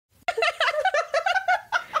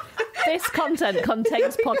This content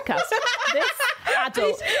contains podcast. This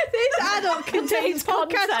adult contains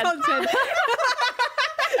podcast content.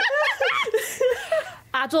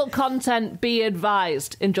 Adult content, be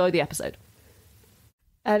advised. Enjoy the episode.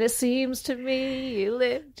 And it seems to me you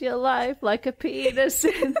lived your life like a penis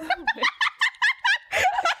in the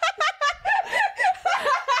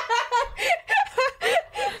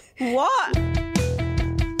wind. What?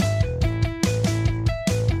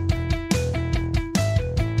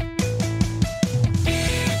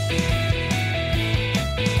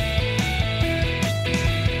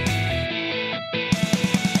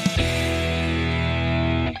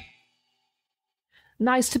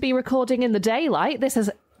 Nice to be recording in the daylight. This has,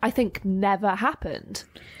 I think, never happened.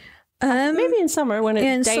 Maybe in summer when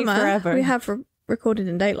it's day summer, forever. We have recorded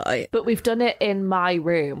in daylight. But we've done it in my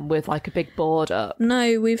room with like a big board up.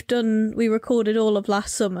 No, we recorded all of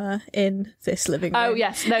last summer in this living room. Oh,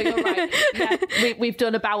 yes. No, you're right. Yeah, we've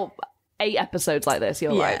done about 8 episodes like this.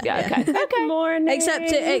 You're right. Yeah, okay. Good morning.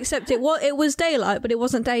 Except it was daylight, but it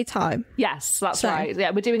wasn't daytime. Yes, that's right.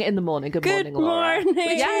 Yeah, we're doing it in the morning. Good morning, Good Laura. morning.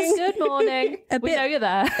 Yes, good morning. We know you're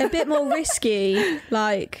there. A bit more risky,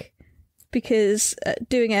 like, because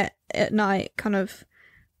doing it at night kind of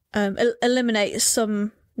eliminates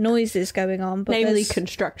some noises going on. But Namely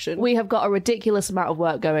construction. We have got a ridiculous amount of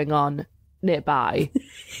work going on nearby.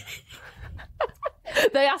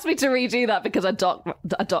 They asked me to redo that because I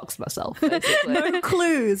doxed myself, basically. No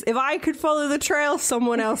clues. If I could follow the trail,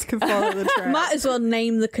 someone else could follow the trail. Might as well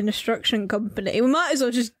name the construction company. We might as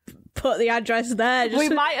well just put the address there. We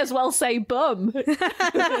might as well say bum.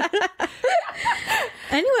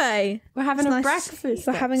 Anyway, We're having a breakfast.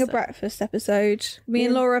 We're having a breakfast episode. Me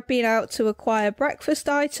and Laura have been out to acquire breakfast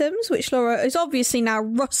items, which Laura is obviously now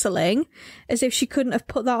rustling as if she couldn't have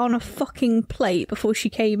put that on a fucking plate before she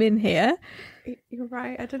came in here. You're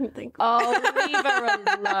right. I didn't think. Oh, leave her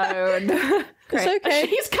alone. It's okay.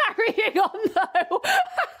 She's carrying on, though.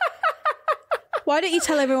 Why don't you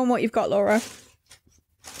tell everyone what you've got, Laura?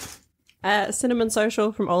 Cinnamon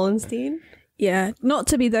social from Olenstein. Yeah, not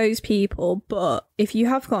to be those people, but if you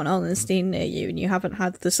have got an Olenstein near you and you haven't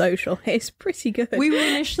had the social, it's pretty good. We were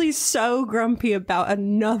initially so grumpy about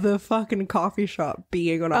another fucking coffee shop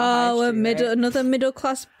being on our high street, another middle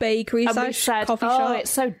class bakery And we said, coffee shop.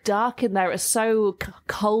 it's so dark in there. It's so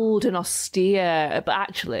cold and austere. But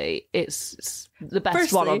actually, it's the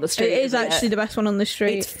best one on the street. It is actually the best one on the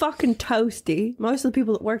street. It's fucking toasty. Most of the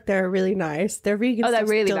people that work there are really nice. Their vegan they're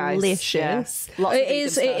stuff's really delicious.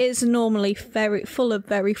 Nice. Yeah. It is normally very full of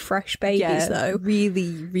very fresh babies, though.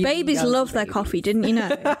 Really, really babies young love their babies. coffee, didn't you know?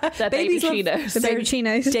 They're Babies love baby-chinos. The baby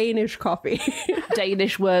chinos. Danish coffee.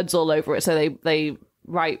 Danish words all over it. So they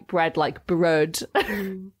write bread like brud.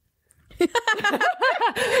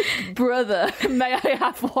 Brother, may I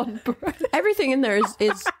have one bread? Everything in there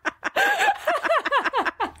is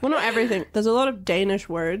well, not everything. There's a lot of Danish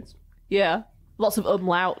words. Yeah. Lots of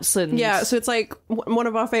umlauts and... Yeah, so it's like one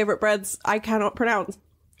of our favorite breads I cannot pronounce.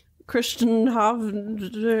 Christian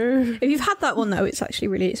Havner. If you've had that one, though, it's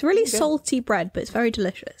really salty bread, but it's very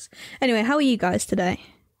delicious. Anyway, how are you guys today?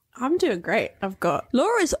 I'm doing great. I've got...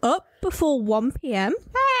 Laura's up before 1 p.m.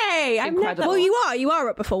 Hey, I'm Incredible. Well, you are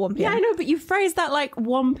up before 1 p.m. Yeah, I know, but you phrased that like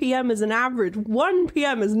 1 p.m. is an average. 1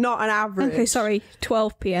 p.m. is not an average. Okay, sorry,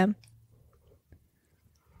 12 p.m.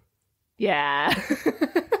 Yeah.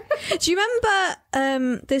 Do you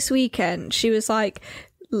remember this weekend she was like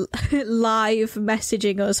live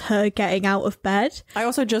messaging us her getting out of bed? I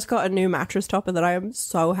also just got a new mattress topper that I am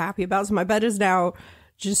so happy about. So my bed is now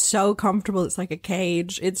just so comfortable. It's like a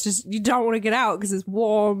cage. It's just, you don't want to get out because it's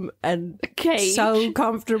warm and Cage. so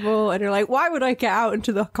comfortable. And you're like, why would I get out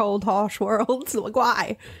into the cold, harsh world? So like,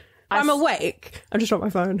 why? I'm awake. I'm just on my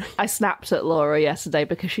phone. I snapped at Laura yesterday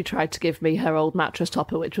because she tried to give me her old mattress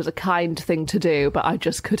topper, which was a kind thing to do, but I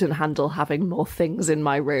just couldn't handle having more things in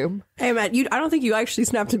my room. Hey, man, I don't think you actually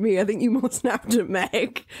snapped at me. I think you more snapped at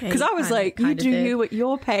Meg. Because I was like, you do you at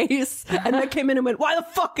your pace. And I came in and went, why the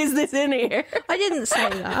fuck is this in here? I didn't say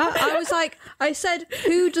that. I was like, I said,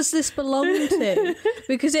 who does this belong to?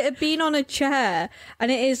 Because it had been on a chair,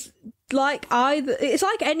 and it is... it's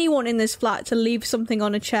like anyone in this flat to leave something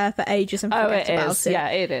on a chair for ages and forget about it. Yeah,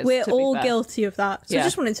 it is. We're all guilty of that. So I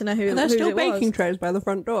just wanted to know who. There's who still it baking was. trays by the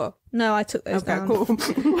front door. No, I took those down. Cool.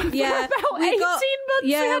 Yeah, About 18 months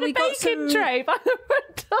we had a baking tray by the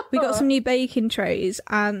front door. We got some new baking trays,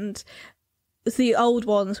 and the old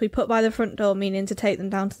ones we put by the front door, meaning to take them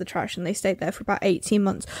down to the trash, and they stayed there for about 18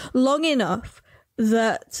 months, long enough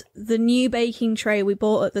that the new baking tray we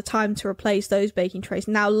bought at the time to replace those baking trays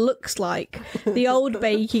now looks like the old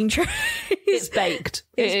baking tray. It's baked.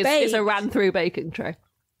 It's It's baked. a ran-through baking tray.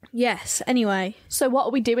 Yes, anyway. So what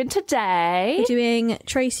are we doing today? We're doing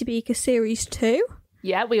Tracy Beaker Series 2.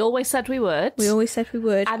 Yeah, we always said we would. We always said we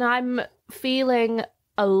would. And I'm feeling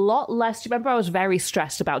a lot less... Do you remember I was very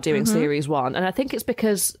stressed about doing Series 1? And I think it's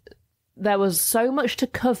because there was so much to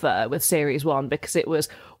cover with Series 1 because it was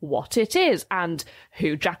what it is and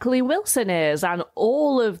who Jacqueline Wilson is and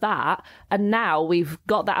all of that. And now we've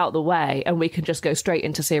got that out of the way and we can just go straight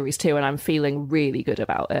into Series 2 and I'm feeling really good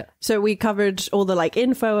about it. So we covered all the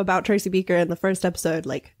info about Tracy Beaker in the first episode,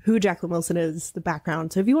 who Jacqueline Wilson is, the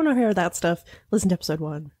background. So if you want to hear that stuff, listen to episode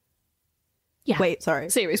 1. Yeah. Wait,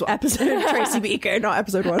 sorry. Series 1. Episode Tracy Beaker, not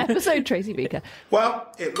episode 1. Episode Tracy Beaker.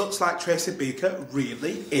 Well, it looks like Tracy Beaker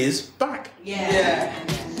really is back. Yeah.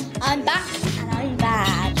 I'm back and I'm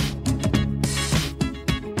bad.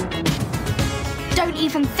 Don't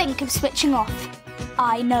even think of switching off.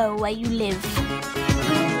 I know where you live.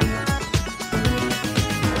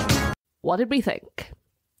 What did we think?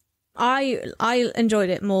 I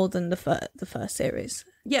enjoyed it more than the first series.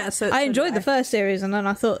 Yeah, so I enjoyed the first series, and then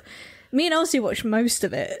I thought, me and Elsie watched most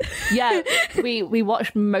of it. Yeah, we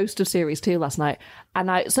watched most of Series 2 last night.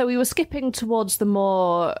 And so we were skipping towards the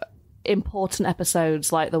more important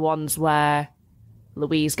episodes, like the ones where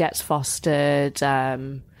Louise gets fostered,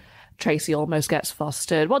 Tracy almost gets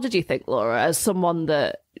fostered. What did you think, Laura, as someone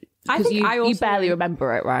that... Because you barely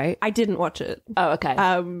remember it, right? I didn't watch it. Oh, okay.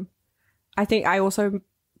 I think I also...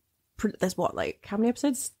 There's how many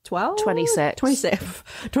episodes? 12? 26. 26.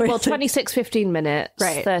 Well, 26, 15 minutes,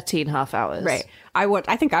 right. 13 half hours. Right.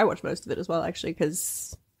 I think I watched most of it as well, actually,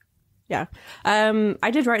 because, yeah. I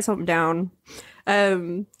did write something down.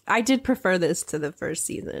 I did prefer this to the first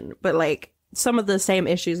season, but, some of the same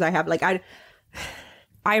issues I have,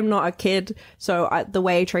 I'm not a kid, so the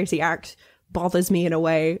way Tracy acts bothers me in a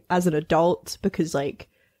way as an adult, because,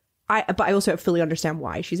 but I also fully understand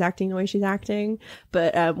why she's acting the way she's acting.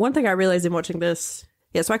 But one thing I realized in watching this,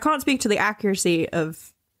 so I can't speak to the accuracy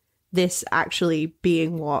of this actually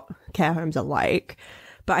being what care homes are like.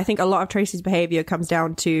 But I think a lot of Tracy's behavior comes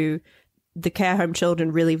down to the care home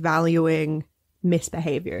children really valuing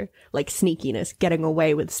misbehavior, sneakiness, getting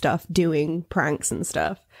away with stuff, doing pranks and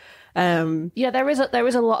stuff. Yeah, there is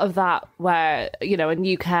a lot of that where, a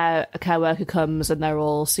new care worker comes and they're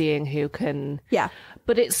all seeing who can... Yeah.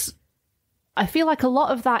 But I feel like a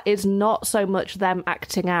lot of that is not so much them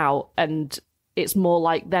acting out, and it's more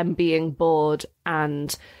like them being bored,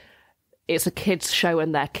 and it's a kids show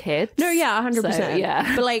and they're kids. No, yeah, 100%. So,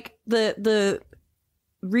 yeah. But the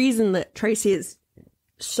reason that Tracy is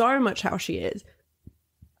so much how she is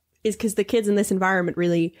because the kids in this environment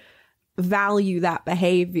really value that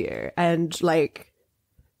behavior, and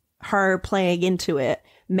her playing into it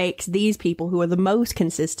makes these people who are the most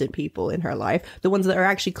consistent people in her life, the ones that are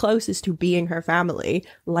actually closest to being her family,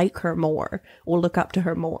 like her more, or look up to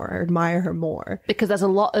her more, or admire her more. Because there's a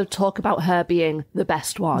lot of talk about her being the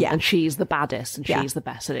best one, Yeah. and she's the baddest, and she's the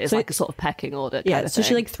best, and it's a sort of pecking order kind of so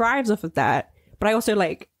thing. she thrives off of that. But I also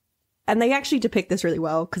and they actually depict this really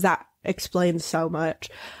well, because that explains so much.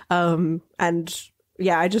 And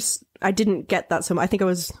yeah, I didn't get that so much. I think I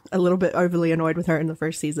was a little bit overly annoyed with her in the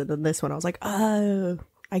first season, and this one I was like, oh,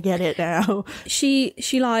 I get it now. She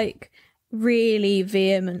really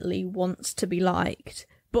vehemently wants to be liked,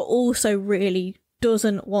 but also really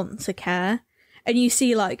doesn't want to care. And you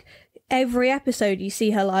see every episode you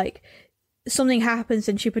see her something happens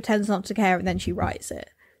and she pretends not to care, and then she writes it.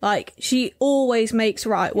 She always makes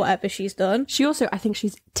right whatever she's done. She also, I think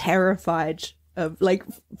she's terrified of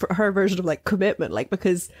for her version of commitment,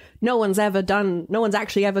 because no one's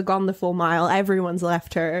actually ever gone the full mile. Everyone's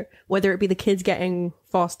left her, whether it be the kids getting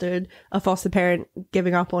fostered, a foster parent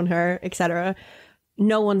giving up on her, etc.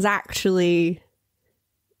 No one's actually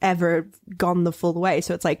ever gone the full way.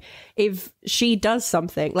 So it's if she does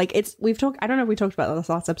something, I don't know if we talked about this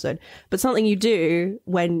last episode, but something you do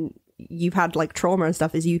when you've had trauma and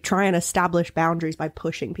stuff is you try and establish boundaries by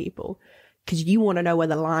pushing people, because you want to know where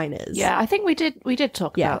the line is. Yeah, I think we did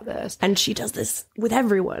talk about this. And she does this with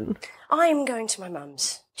everyone. I'm going to my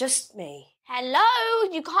mum's. Just me.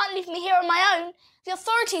 Hello? You can't leave me here on my own. The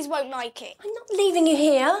authorities won't like it. I'm not leaving you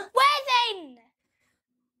here. Where then?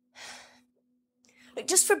 Look,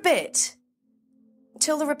 just for a bit.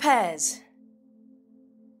 Until the repairs.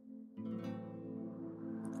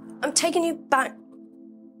 I'm taking you back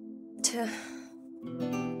to...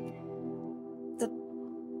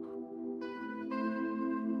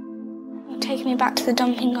 Take me back to the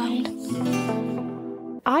dumping ground.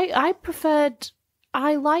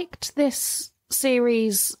 I liked this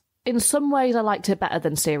series. In some ways I liked it better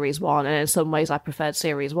than Series 1, and in some ways I preferred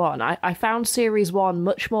Series 1. I found Series 1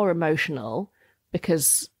 much more emotional,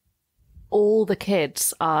 because all the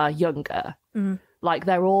kids are younger. Like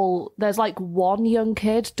there's like one young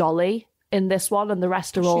kid, Dolly, in this one, and the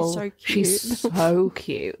rest are all... so cute. She's so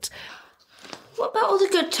cute. What about all the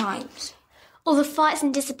good times? All the fights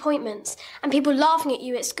and disappointments, and people laughing at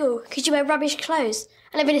you at school because you wear rubbish clothes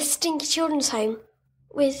and live in a stinky children's home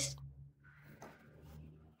with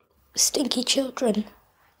stinky children.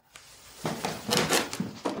 I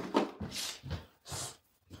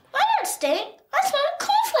don't stink. I smell like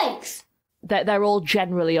cornflakes. They're all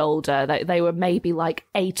generally older. They were maybe like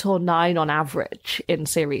 8 or 9 on average in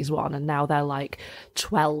series 1, and now they're like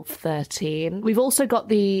 12, 13. We've also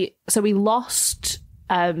got so we lost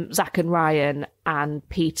Zach and Ryan and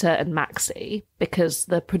Peter and Maxy because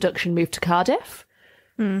the production moved to Cardiff.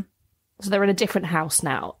 So they're in a different house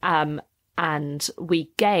now. And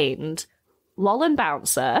we gained Lol and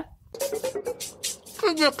Bouncer.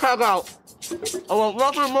 Get your peg out. I want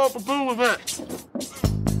nothing more to do with it.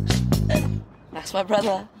 That's my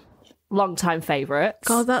brother. Long-time favourites.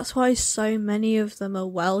 God, that's why so many of them are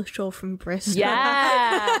Welsh or from Bristol.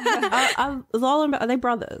 Yeah. Are they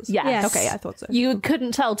brothers? Yes. Okay, I thought so. You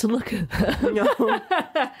couldn't tell to look at them. No.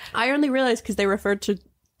 I only realized because they referred to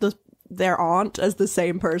their aunt as the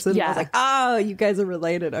same person. Yeah. I was like, oh, you guys are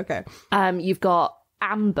related. Okay. You've got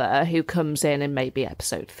Amber, who comes in maybe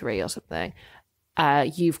episode 3 or something.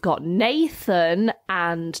 You've got Nathan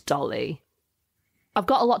and Dolly. I've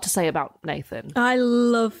got a lot to say about Nathan. I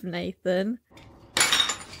love Nathan.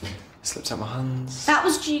 Slipped out my hands. That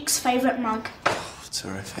was Duke's favourite mug. Oh,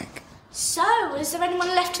 terrific. So, is there anyone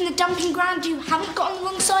left in the dumping ground you haven't got on the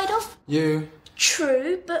wrong side of? You?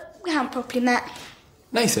 True, but we haven't properly met.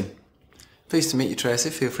 Nathan. Pleased to meet you, Tracy.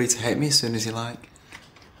 Feel free to hate me as soon as you like.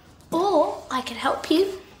 Or I could help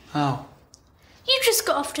you. How? You just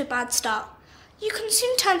got off to a bad start. You can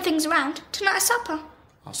soon turn things around tonight at supper.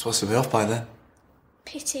 I was supposed to be off by then.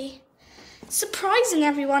 Pity. Surprising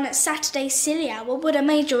everyone at Saturday's silly hour would have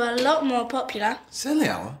made you a lot more popular. Silly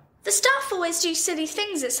hour? The staff always do silly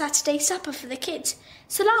things at Saturday supper for the kids.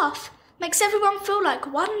 So laugh. Makes everyone feel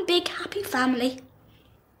like one big happy family.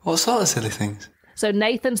 What sort of silly things? So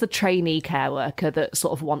Nathan's the trainee care worker that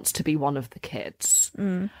sort of wants to be one of the kids.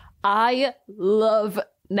 I love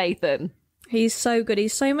Nathan. He's so good.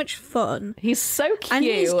 He's so much fun. He's so cute. And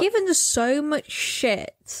he's given so much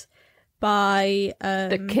shit by...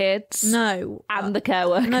 the kids. No. And the care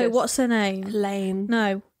workers. No, what's her name? Lane.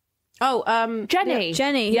 No. Oh, Jenny.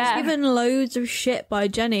 Jenny. Yeah. He's given loads of shit by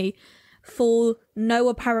Jenny for no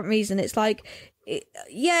apparent reason. It's like,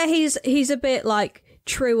 he's a bit like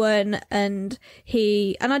truant, and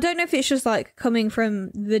I don't know if it's just like coming from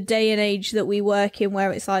the day and age that we work in,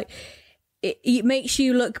 where it's like it makes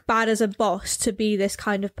you look bad as a boss to be this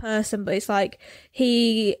kind of person, but it's like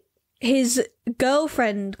his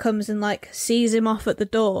girlfriend comes and like sees him off at the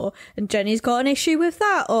door, and Jenny's got an issue with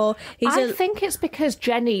that, or I think it's because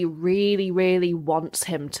Jenny really, really wants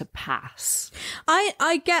him to pass.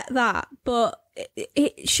 I get that, but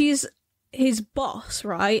she's his boss,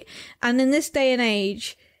 right? And in this day and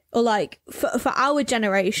age, or like for our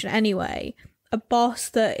generation anyway, a boss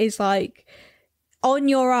that is like on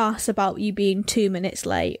your ass about you being 2 minutes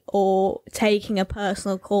late or taking a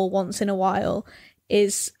personal call once in a while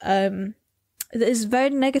is very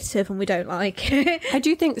negative, and we don't like it. I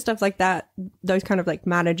do think stuff like that, those kind of like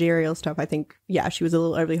managerial stuff, I think, yeah, she was a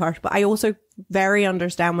little overly harsh, but I also very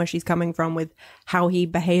understand where she's coming from with how he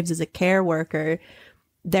behaves as a care worker.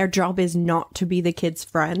 Their job is not to be the kid's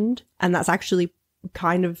friend, and that's actually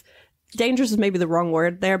kind of dangerous is maybe the wrong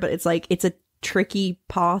word there, but it's like it's a tricky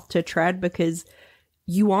path to tread because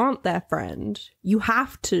you aren't their friend. You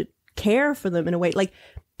have to care for them in a way. Like,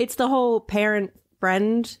 it's the whole parent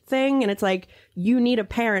friend thing, and it's like you need a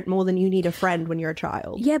parent more than you need a friend when you're a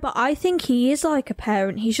child. Yeah, but I think he is like a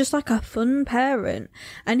parent. He's just like a fun parent,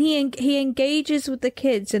 and he engages with the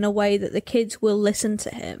kids in a way that the kids will listen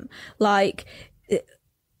to him. Like, the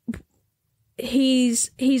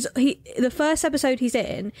first episode he's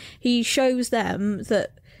in, he shows them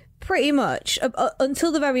that pretty much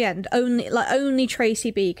until the very end, only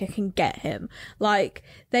Tracy Beaker can get him. Like,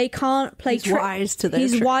 they can't play. He's wise to their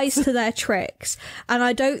He's tricks. wise to their tricks, and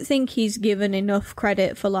I don't think he's given enough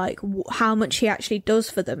credit for like how much he actually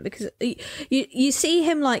does for them, because you see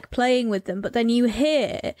him like playing with them, but then you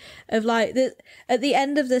hear of like at the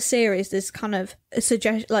end of the series, there's kind of a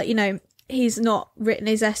suggestion, like, you know, he's not written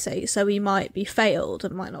his essay, so he might be failed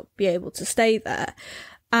and might not be able to stay there.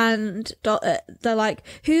 And they're like,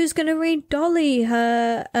 who's going to read Dolly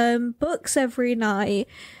her books every night?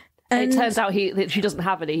 And it turns out that she doesn't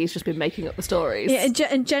have any. He's just been making up the stories. Yeah,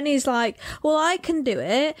 and Jenny's like, well, I can do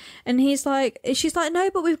it. And she's like, no,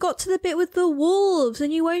 but we've got to the bit with the wolves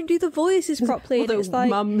and you won't do the voices properly. Well, and it's like,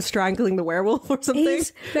 mum strangling the werewolf or something.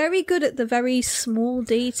 He's very good at the very small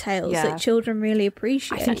details that children really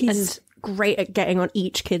appreciate. I think he's great at getting on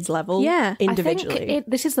each kid's level individually. I think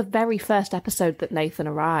this is the very first episode that Nathan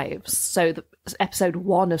arrives. So episode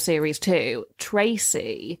 1 of series 2,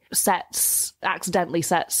 Tracy accidentally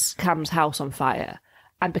sets Cam's house on fire.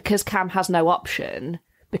 And because Cam has no option,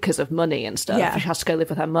 because of money and stuff, she has to go live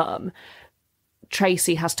with her mum,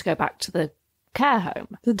 Tracy has to go back to the care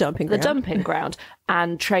home. The dumping ground.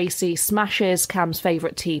 And Tracy smashes Cam's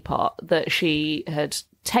favourite teapot that she had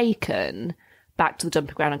taken back to the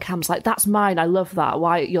dumping ground, and Cam's like, that's mine, I love that,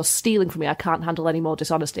 why you're stealing from me, I can't handle any more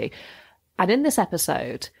dishonesty. And in this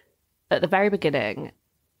episode, at the very beginning,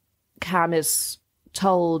 Cam is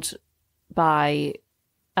told by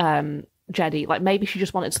Jenny, like, maybe she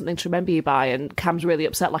just wanted something to remember you by, and Cam's really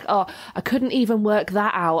upset, like, oh, I couldn't even work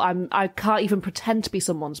that out, I can't even pretend to be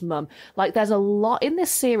someone's mum. Like, there's a lot in this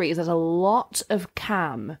series, there's a lot of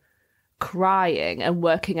Cam crying and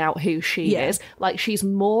working out who she is. Like, she's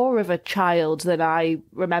more of a child than I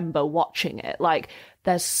remember watching it. Like,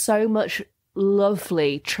 there's so much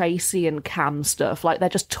lovely Tracy and Cam stuff. Like, they're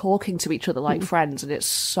just talking to each other like friends, and it's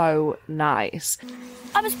so nice.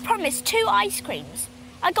 I was promised 2 ice creams.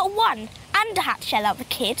 I got 1 and I had to shell out the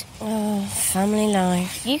kid. Oh, family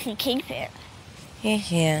life. You can keep it.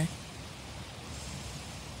 Yeah.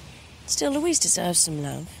 Still, Louise deserves some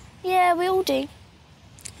love. Yeah, we all do.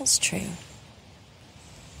 That's true.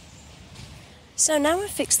 So now we've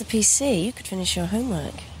fixed the PC, you could finish your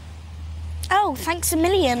homework. Oh, thanks a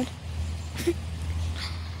million.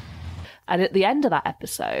 And at the end of that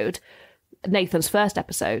episode, Nathan's first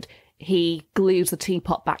episode, he glues the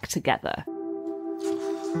teapot back together.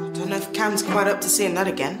 Don't know if Cam's quite up to seeing that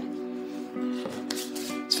again.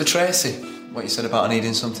 It's for Tracy. What you said about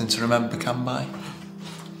needing something to remember Cam by.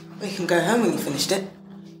 We can go home when you finished it.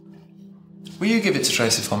 Will you give it to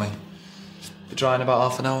Tracy for me? Be dry in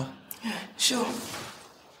about half an hour. Yeah, sure.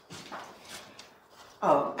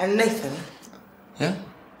 Oh, and Nathan. Yeah?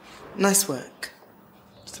 Nice work.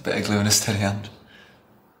 Just a bit of glue and a steady hand.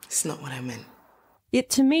 It's not what I meant.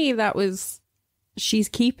 To me, that was... She's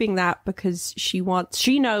keeping that because she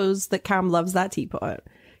knows that Cam loves that teapot.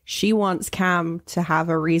 She wants Cam to have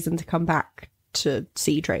a reason to come back to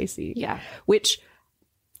see Tracy. Yeah. Which...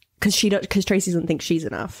 Because Tracy doesn't think she's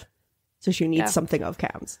enough. So she needs something of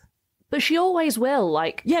Cam's. But she always will,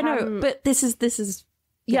 like... Yeah, no, but this is...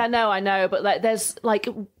 Yeah, no, I know, but like, there's, like,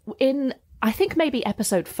 in, I think maybe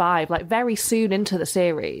episode 5, like, very soon into the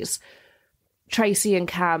series, Tracy and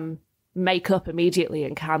Cam make up immediately,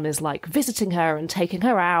 and Cam is, like, visiting her and taking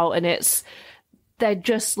her out, and they're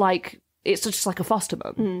just, like, it's just like a foster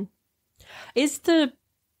mum. Is the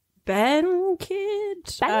Ben kid...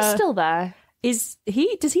 Ben's still there. Does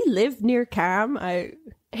he live near Cam?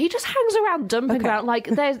 He just hangs around dumping ground. Like,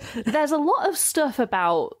 there's a lot of stuff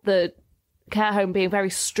about the care home being very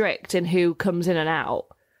strict in who comes in and out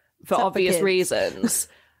for obvious reasons.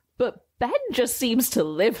 But Ben just seems to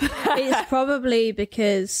live there. It's probably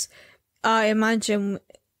because I imagine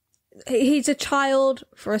he's a child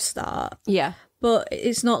for a start. Yeah. But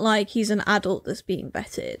it's not like he's an adult that's being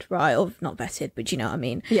vetted, right? Or not vetted, but you know what I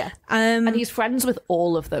mean. Yeah. And he's friends with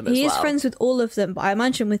all of them as well. He is friends with all of them, but I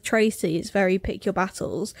imagine with Tracy, it's very pick your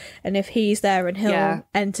battles. And if he's there and he'll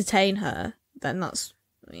entertain her, then that's,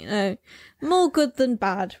 more good than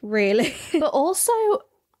bad, really. But also,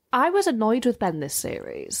 I was annoyed with Ben this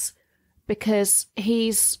series because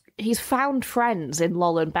he's found friends in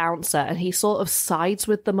Lol and Bouncer, and he sort of sides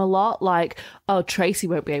with them a lot, like, oh, Tracy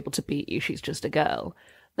won't be able to beat you, she's just a girl.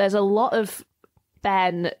 There's a lot of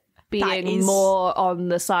Ben being more on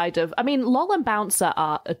the side of... I mean, Lol and Bouncer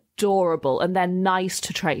are adorable, and they're nice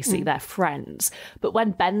to Tracy, they're friends. But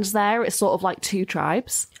when Ben's there, it's sort of like 2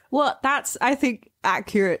 tribes. Well, that's, I think,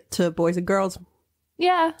 accurate to boys and girls.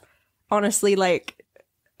 Yeah. Honestly, like...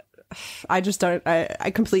 I just don't...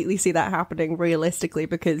 I completely see that happening realistically,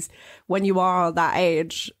 because when you are that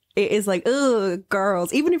age, it is like, ugh,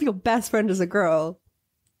 girls. Even if your best friend is a girl,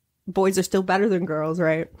 boys are still better than girls,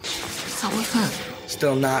 right? So what's that?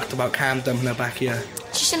 Still knocked about Cam dumping her back here.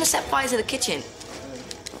 She shouldn't have set fire to the kitchen.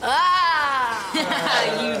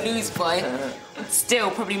 Ah! You lose, boy.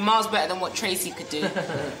 Still, probably miles better than what Tracy could do.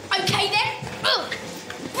 Okay then, ugh,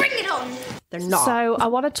 bring it on. They're not. So I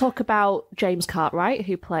want to talk about James Cartwright,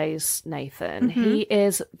 who plays Nathan. He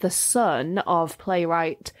is the son of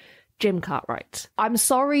playwright Jim Cartwright. I'm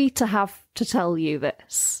sorry to have to tell you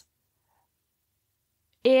this.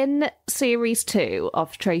 In series 2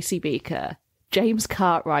 of Tracy Beaker, James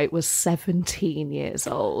Cartwright was 17 years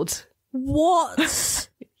old. What?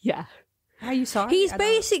 Yeah. Are you sorry? He's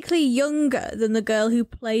basically younger than the girl who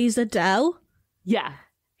plays Adele. Yeah.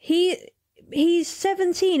 He's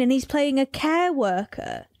 17 and he's playing a care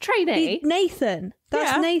worker. Trainee. Nathan.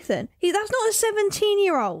 That's Nathan. That's not a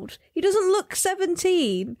 17-year-old. He doesn't look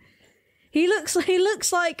 17. He looks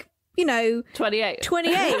like, 28.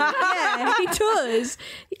 28. Yeah, he does.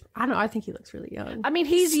 I don't know. I think he looks really young. I mean,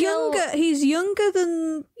 He's younger. He's younger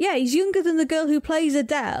than the girl who plays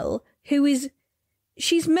Adele,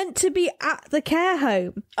 she's meant to be at the care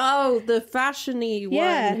home. Oh, the fashion-y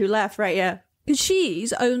one who left, right, yeah. Because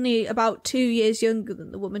she's only about 2 years younger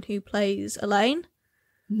than the woman who plays Elaine.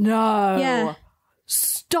 No. Yeah.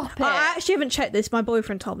 Stop it. I actually haven't checked this. My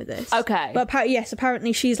boyfriend told me this. Okay. But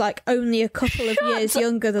apparently she's like only a couple of years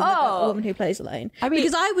younger than the woman who plays Elaine.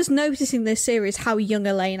 Because I was noticing this series how young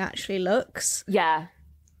Elaine actually looks. Yeah.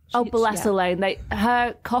 Bless Elaine.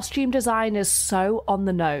 Her costume design is so on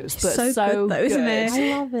the nose, but so good, though, isn't it?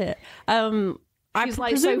 I love it. She's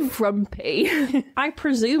like so frumpy. I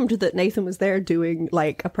presumed that Nathan was there doing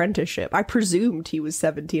like apprenticeship. I presumed he was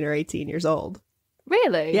 17 or 18 years old.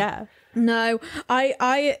 Really? Yeah. No,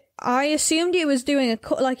 I assumed he was doing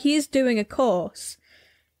he is doing a course,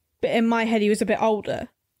 but in my head he was a bit older.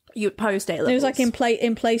 You post A levels. It was like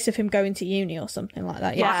in place of him going to uni or something like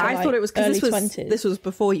that. Yeah, I thought it was because early 20s. This was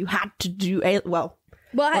before you had to do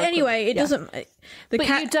Well, anyway, it doesn't.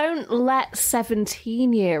 You don't let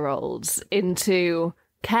 17-year-olds into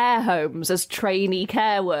care homes as trainee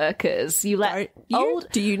care workers. You let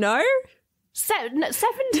Do you know?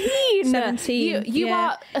 17. 17. You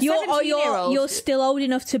are a 17-year-old. You're still old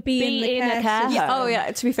enough to be in the care home. Yeah. Oh,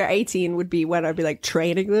 yeah. To be fair, 18 would be when I'd be like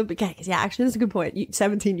training them. But actually, that's a good point.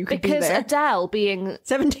 17, you could be there. Because Adele being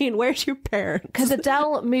 17, where's your parents? Because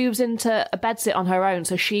Adele moves into a bedsit on her own,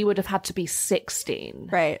 so she would have had to be 16.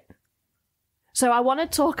 Right. So I want to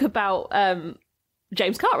talk about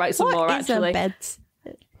James Cartwright some more. Actually, what is a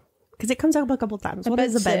bedsit? Because it comes up a couple of times. What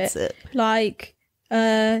is a bedsit? Like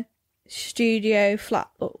studio flat,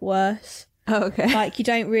 but worse. Oh, okay. Like you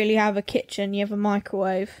don't really have a kitchen; you have a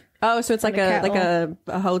microwave. Oh, so it's like a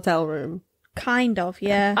hotel room. Kind of,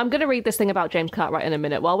 yeah. I'm going to read this thing about James Cartwright in a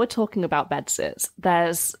minute. While we're talking about bedsits,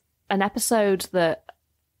 there's an episode that,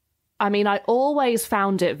 I mean, I always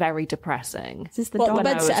found it very depressing. Is this the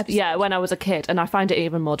bedsit episode? Yeah, when I was a kid, and I find it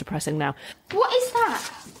even more depressing now. What is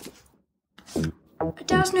that?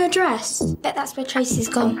 Adele's new address. Bet that's where Tracy's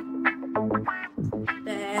gone.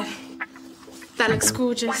 There. That looks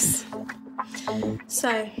gorgeous.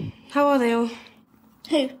 So, how are they all?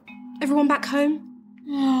 Who? Everyone back home?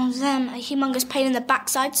 Oh, them. A humongous pain in the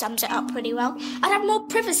backside sums it up pretty well. I'd have more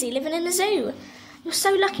privacy living in a zoo. You're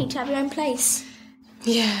so lucky to have your own place.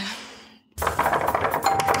 Yeah.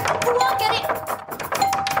 Oh, I'll get it.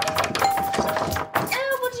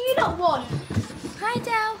 Oh, what do you lot want? Hi,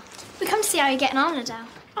 Adele. We come to see how you're getting on, Adele.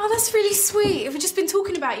 Oh, that's really sweet. We've just been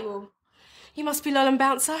talking about you all. You must be Lol and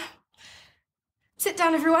Bouncer. Sit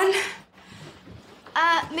down, everyone.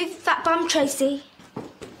 Move that bum, Tracy.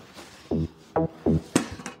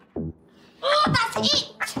 Oh, that's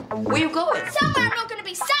it! Where you going? Somewhere I'm not going to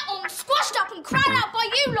be sat on, squashed up and cried out by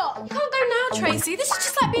you lot. You can't go now, Tracy. This is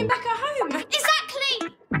just like being back at home.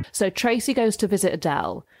 Exactly! So Tracy goes to visit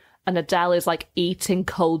Adele, and Adele is like eating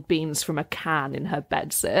cold beans from a can in her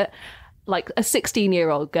bedsit, like a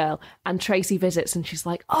 16-year-old girl. And Tracy visits, and she's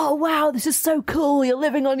like, "Oh wow, this is so cool. You're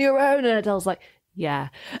living on your own." And Adele's like, "Yeah."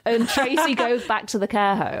 And Tracy goes back to the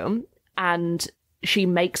care home, and she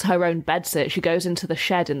makes her own bedsit. She goes into the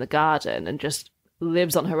shed in the garden and just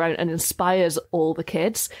lives on her own and inspires all the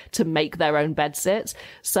kids to make their own bedsits.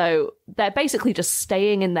 So they're basically just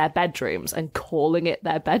staying in their bedrooms and calling it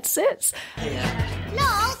their bedsits.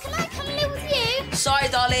 Lol, can I come and live with you? Sorry,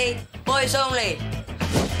 Dolly. Boys only.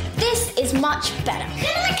 This is much better.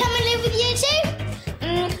 Can I come and live with you too?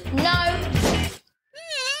 No.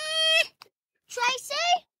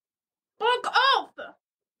 Tracy? Bog off!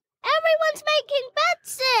 Everyone's making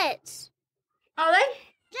bedsits. Are they?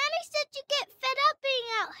 Jenny said you get fed up being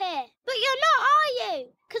out here. But you're not, are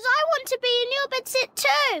you? Because I want to be in your bedsit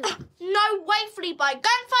too. No way, Fleabag. Go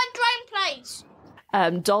and find your own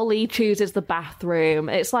place. Dolly chooses the bathroom.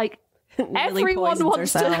 It's like everyone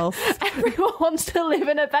wants to live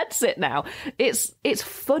in a bedsit now. It's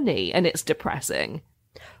funny and it's depressing.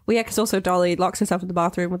 Well, yeah, because also Dolly locks herself in the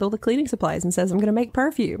bathroom with all the cleaning supplies and says, "I'm going to make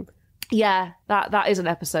perfume." Yeah, that is an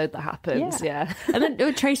episode that happens, yeah. And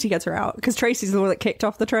then Tracy gets her out, because Tracy's the one that kicked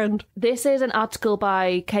off the trend. This is an article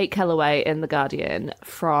by Kate Kellaway in The Guardian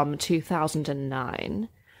from 2009.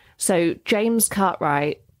 So James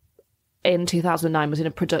Cartwright in 2009 was in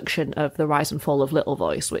a production of The Rise and Fall of Little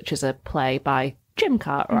Voice, which is a play by Jim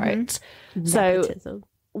Cartwright. So,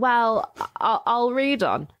 well, I'll read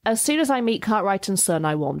on. As soon as I meet Cartwright and Son,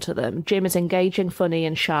 I warm to them. Jim is engaging, funny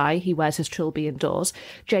and shy. He wears his trilby indoors.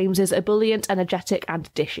 James is ebullient, energetic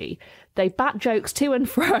and dishy. They bat jokes to and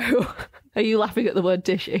fro. Are you laughing at the word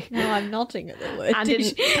dishy? No, I'm nodding at the word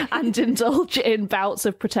dishy. And indulge in bouts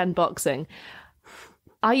of pretend boxing.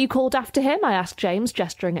 Are you called after him? I asked James,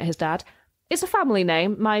 gesturing at his dad. It's a family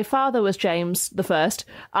name. My father was James the First.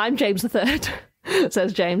 I'm James the Third,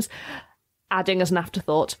 says James, adding as an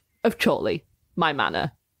afterthought, of Chorley, my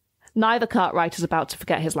manor. Neither Cartwright is about to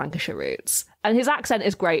forget his Lancashire roots. And his accent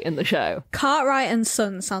is great in the show. Cartwright and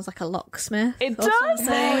Son sounds like a locksmith. It does.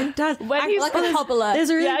 It does. When he's like a cobbler.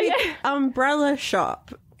 There's a really big umbrella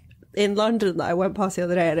shop in London that I went past the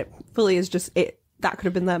other day, and it fully is just it. That could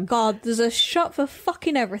have been them. God, there's a shop for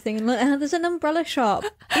fucking everything. There's an umbrella shop.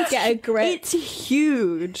 Get a grip. It's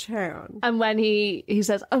huge. Hang on. And when he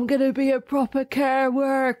says, I'm going to be a proper care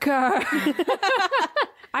worker.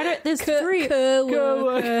 There's three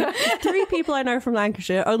people I know from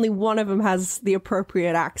Lancashire. Only one of them has the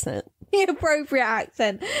appropriate accent. The appropriate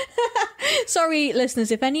accent. Sorry,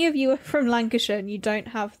 listeners, if any of you are from Lancashire and you don't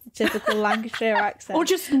have the typical Lancashire accent, or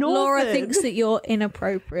just northern. Laura thinks that you're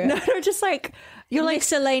inappropriate. No, just like you're like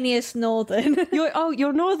miscellaneous northern.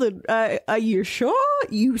 You're northern. Are you sure?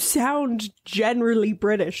 You sound generally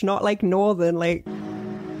British, not like northern. Like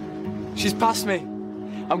she's past me.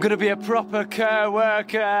 I'm going to be a proper care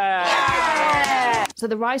worker. Yeah! So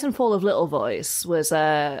The Rise and Fall of Little Voice was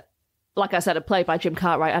like I said, a play by Jim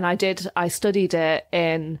Cartwright, and I studied it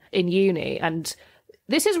in uni, and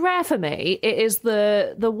this is rare for me. It is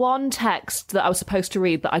the one text that I was supposed to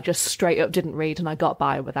read that I just straight up didn't read, and I got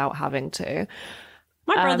by without having to.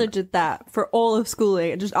 My brother did that for all of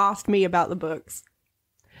schooling and just asked me about the books.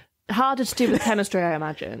 Harder to do with chemistry, I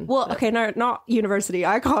imagine. Well, okay, no, not university.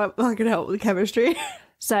 I can't fucking help with chemistry.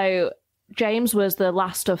 So James was the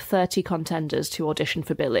last of 30 contenders to audition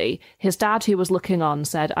for Billy. His dad, who was looking on,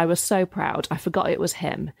 said, I was so proud, I forgot it was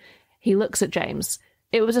him. He looks at James.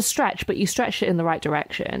 It was a stretch, but you stretched it in the right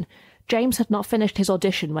direction. James had not finished his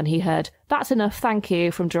audition when he heard, that's enough, thank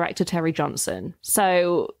you, from director Terry Johnson.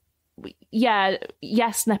 So, yeah,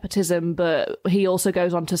 yes, nepotism, but he also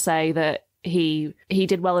goes on to say that he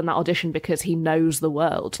did well in that audition because he knows the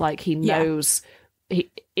world. Like, he knows...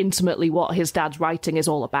 intimately what his dad's writing is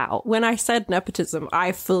all about. When I said nepotism,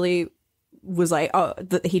 I fully was like, oh,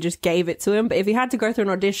 that he just gave it to him. But if he had to go through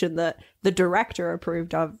an audition that the director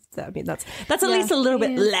approved of, I mean, that's at least a little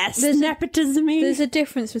bit less nepotism-y. There's a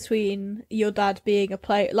difference between your dad being a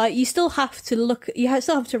player. Like, you still have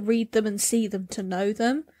to read them and see them to know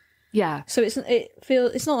them. Yeah. So it's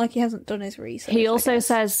not like he hasn't done his research. He also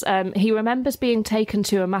says he remembers being taken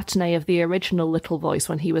to a matinee of the original Little Voice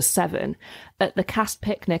when he was 7. At the cast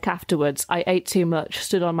picnic afterwards, I ate too much,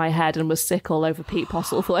 stood on my head and was sick all over Pete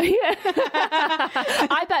Postlethwaite.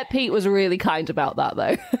 I bet Pete was really kind about that,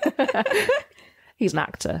 though. He's an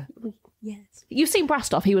actor. Yes. You've seen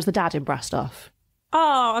Brastoff. He was the dad in Brastoff.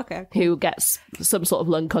 Oh, okay. Cool. Who gets some sort of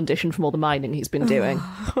lung condition from all the mining he's been doing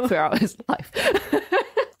throughout his life.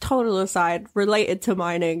 Total aside, related to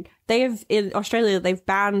mining, in Australia, they've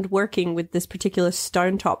banned working with this particular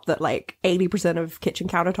stone top that like 80% of kitchen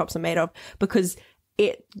countertops are made of, because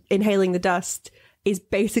inhaling the dust is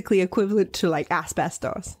basically equivalent to like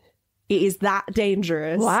asbestos. It is that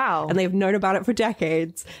dangerous. Wow. And they've known about it for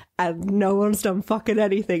decades, and no one's done fucking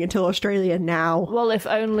anything until Australia now. Well, if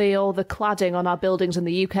only all the cladding on our buildings in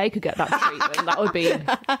the UK could get that treatment, that would be...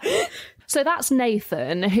 So that's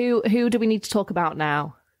Nathan. Who do we need to talk about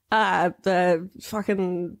now? The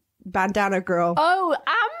fucking bandana girl. Oh,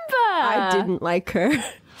 Amber! I didn't like her.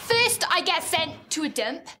 First, I get sent to a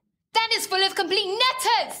dump. Then it's full of complete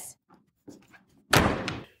nutters.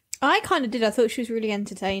 I kind of did. I thought she was really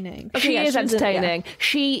entertaining. She is entertaining.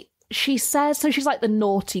 She says, so she's like the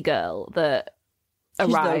naughty girl that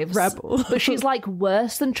arrives. The rebel. But she's like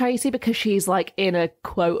worse than Tracy because she's like in a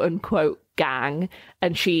quote-unquote gang,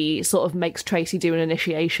 and she sort of makes Tracy do an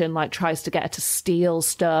initiation, like tries to get her to steal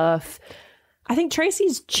stuff. I think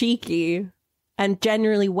Tracy's cheeky and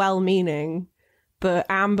generally well-meaning, but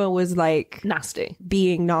Amber was like nasty,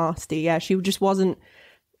 being nasty. Yeah, she just wasn't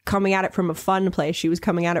coming at it from a fun place. She was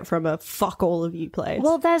coming at it from a fuck all of you place.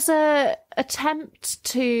 Well, there's a attempt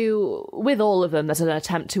to, with all of them, there's an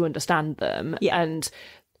attempt to understand them. Yeah. And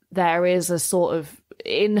there is a sort of,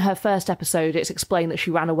 in her first episode, it's explained that she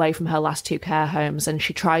ran away from her last 2 care homes, and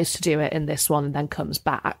she tries to do it in this one and then comes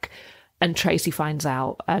back. And Tracy finds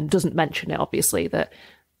out, and doesn't mention it, obviously, that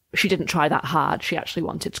she didn't try that hard. She actually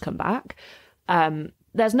wanted to come back.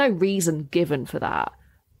 there's no reason given for that.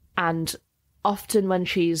 And often when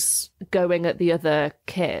she's going at the other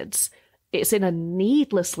kids, it's in a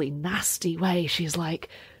needlessly nasty way. She's like,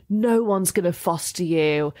 no one's going to foster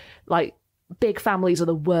you. Like, big families are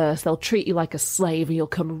the worst. They'll treat you like a slave and you'll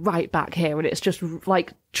come right back here. And it's just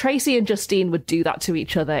like Tracy and Justine would do that to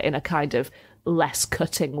each other in a kind of less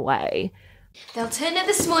cutting way. They'll turn it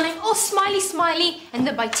this morning all smiley, and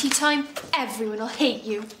then by tea time, everyone will hate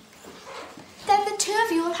you. Then the two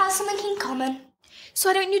of you will have something in common. So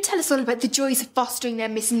why don't you tell us all about the joys of fostering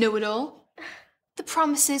them, Miss Know-It-All? The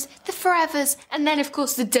promises, the forevers, and then, of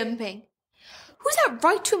course, the dumping. Who's that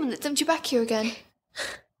right woman that dumped you back here again?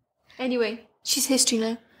 Anyway, she's history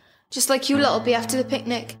now. Just like you lot'll be after the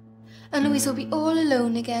picnic. And Louise will be all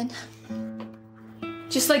alone again.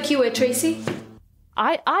 Just like you were, Tracy.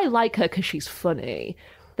 I like her because she's funny.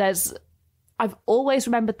 I've always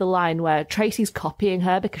remembered the line where Tracy's copying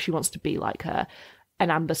her because she wants to be like her.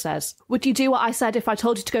 And Amber says, would you do what I said if I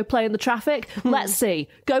told you to go play in the traffic? Let's see.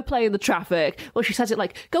 Go play in the traffic. Well, she says it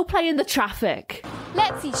like, go play in the traffic.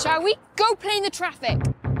 Let's see, shall we? Go play in the traffic.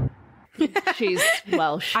 She's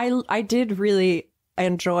Welsh. I did really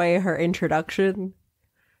enjoy her introduction.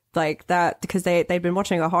 Like that, because they'd been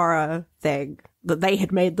watching a horror thing that they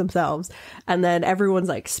had made themselves. And then everyone's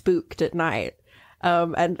like spooked at night.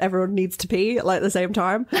 And everyone needs to pee like at the same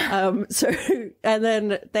time. And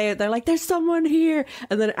then they're like, there's someone here.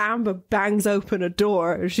 And then Amber bangs open a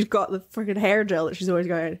door and she's got the freaking hair gel that she's always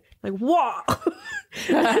going like, what?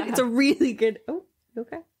 It's a really good, oh,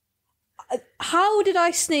 okay. How did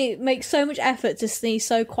I make so much effort to sneeze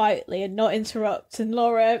so quietly and not interrupt? And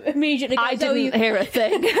Laura immediately goes, I didn't hear a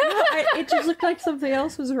thing. It just looked like something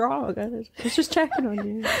else was wrong. I was just checking on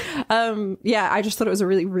you. Yeah, I just thought it was a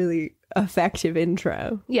really, really effective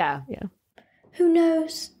intro. Yeah. Who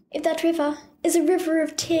knows if that river is a river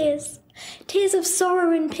of tears, tears of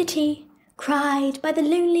sorrow and pity, cried by the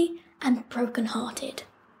lonely and broken-hearted.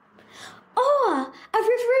 Or a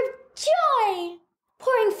river of joy,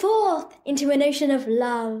 pouring forth into an ocean of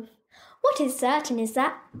love. What is certain is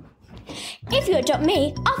that if you adopt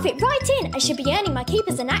me, I'll fit right in. I should be earning my keep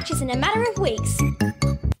as an actress in a matter of weeks.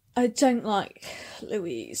 I don't like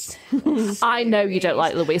Louise. I know you don't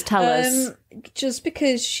like Louise. Tell us. Just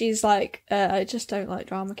because she's like, I just don't like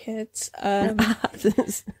drama kids.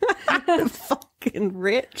 Fucking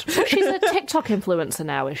rich. She's a TikTok influencer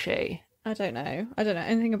now, is she? I don't know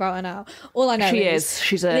anything about her now. All I know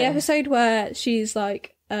she's the episode where she's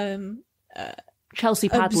like Chelsea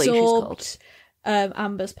Padley, absorbed, she's called.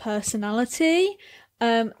 Amber's personality.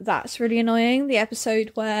 That's really annoying. The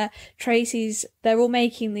episode where they're all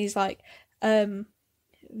making these like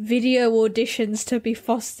video auditions to be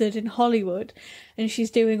fostered in Hollywood, and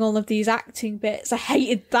she's doing all of these acting bits. I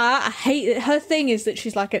hated that. I hated it. Her thing is that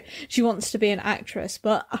she's like she wants to be an actress,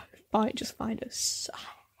 but I just find her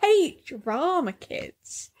I hate drama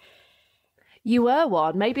kids. You were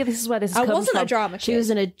one. Maybe this is where this is coming from. I wasn't a drama kid. She was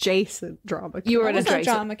an adjacent drama kid. You were an adjacent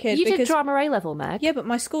drama kid. You did drama A-level, Meg. Yeah, but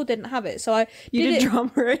my school didn't have it, so You did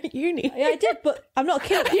drama at uni. Yeah, I did, but I'm not a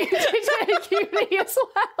kid. You did it at uni as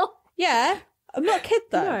well. Yeah, I'm not a kid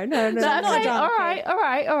though. No. I'm not a drama kid.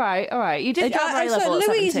 All right. You did drama A-level so at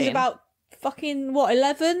Louise 17. is about fucking,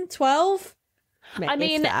 11, 12? I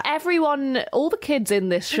mean, everyone, all the kids in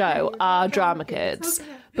this show are drama kids,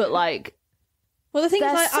 but like... Well, the thing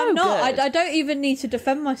is, so I'm not. good. I don't even need to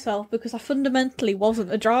defend myself because I fundamentally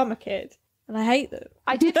wasn't a drama kid, and I hate them.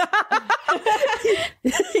 I did.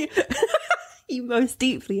 You most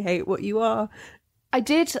deeply hate what you are. I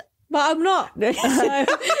did, but I'm not.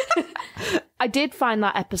 I did find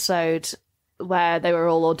that episode where they were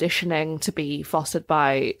all auditioning to be fostered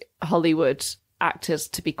by Hollywood actors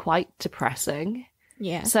to be quite depressing.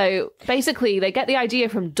 Yeah. So basically, they get the idea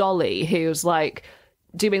from Dolly, who's like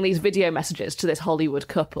doing these video messages to this Hollywood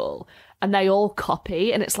couple, and they all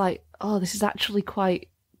copy, and it's like, oh, this is actually quite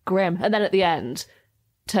grim. And then at the end,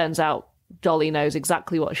 turns out Dolly knows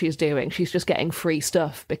exactly what she's doing. She's just getting free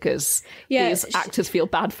stuff because these actors feel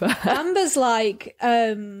bad for her. Amber's like,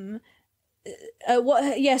 so at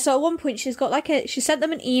one point she's got she sent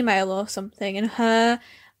them an email or something, and her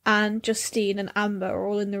and Justine and Amber are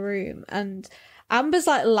all in the room, and Amber's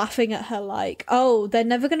like laughing at her like, oh, they're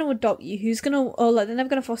never going to adopt you. They're never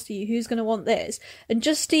going to foster you. Who's going to want this? And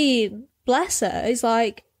Justine, bless her, is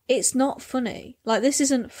like, it's not funny. Like, this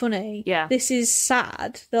isn't funny. Yeah. This is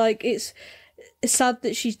sad. Like, it's sad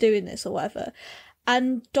that she's doing this or whatever.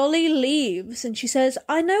 And Dolly leaves and she says,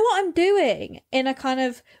 I know what I'm doing, in a kind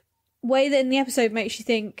of way that in the episode makes you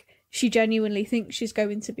think she genuinely thinks she's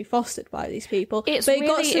going to be fostered by these people. It's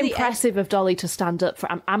really impressive of Dolly to stand up for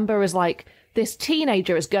Amber is like, this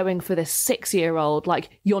teenager is going for this 6-year-old,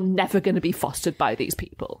 like, you're never going to be fostered by these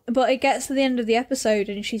people. But it gets to the end of the episode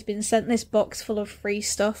and she's been sent this box full of free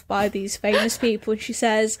stuff by these famous people, and she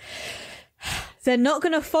says, they're not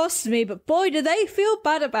going to foster me, but boy, do they feel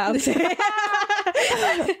bad about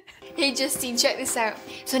it. Hey Justine, check this out.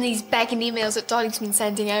 It's one of these begging emails that Dolly's been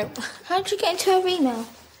sending out. How did you get into her email?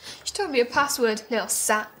 She told me a password, little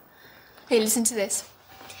sat. Hey, listen to this.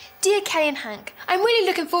 Dear Kay and Hank, I'm really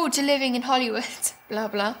looking forward to living in Hollywood. Blah,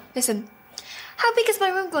 blah. Listen, how big is my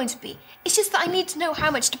room going to be? It's just that I need to know how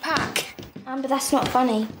much to pack. But that's not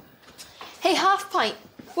funny. Hey, Half Pint,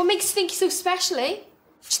 what makes you think you're so special, eh?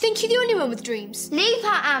 Do you think you're the only one with dreams? Leave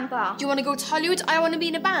her, Amber. Do you want to go to Hollywood? I want to be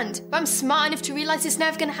in a band. But I'm smart enough to realise it's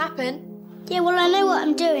never going to happen. Yeah, well, I know what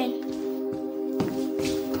I'm doing.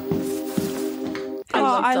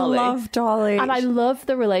 I love Dolly. And I love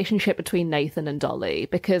the relationship between Nathan and Dolly,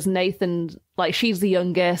 because Nathan, like, she's the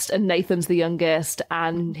youngest and Nathan's the youngest,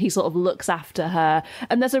 and he sort of looks after her.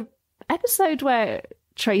 And there's a episode where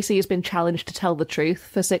Tracy has been challenged to tell the truth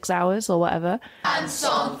for 6 hours or whatever. And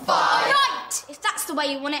on fire. Right! If that's the way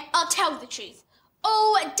you want it, I'll tell the truth.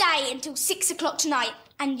 All day until 6 o'clock tonight,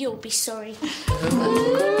 and you'll be sorry.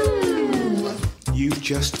 You've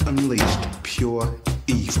just unleashed pure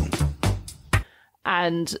evil.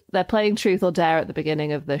 And they're playing Truth or Dare at the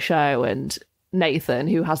beginning of the show, and Nathan,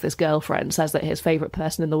 who has this girlfriend, says that his favourite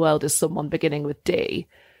person in the world is someone beginning with D.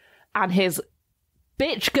 And his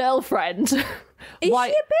bitch girlfriend... Is she a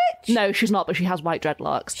bitch? No, she's not, but she has white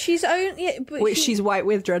dreadlocks. She's only... Yeah, but Wait, she's white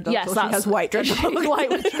with dreadlocks, yes, or she has white dreadlocks? White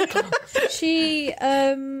with dreadlocks. She,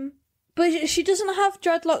 but she doesn't have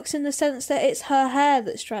dreadlocks in the sense that it's her hair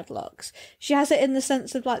that's dreadlocks. She has it in the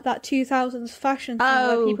sense of, like, that 2000s fashion thing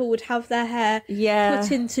where people would have their hair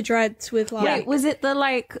put into dreads with, like... Wait, was it the,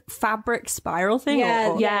 like, fabric spiral thing?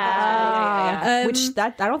 Yeah. Which, I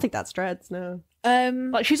don't think that's dreads, no.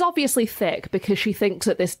 Like, she's obviously thick because she thinks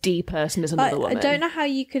that this D person is another woman. I don't know how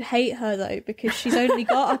you could hate her, though, because she's only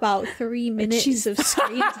got about 3 minutes of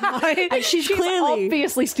screen time. And she's clearly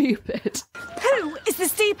obviously stupid. Who is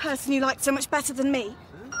this D person you like so much better than me?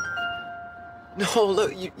 No,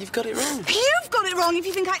 look, you've got it wrong. You've got it wrong if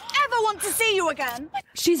you think I ever want to see you again.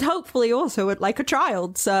 She's hopefully also like a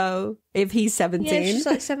child, so if he's 17... Yeah, she's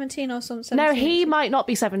like 17 or something. No, he might not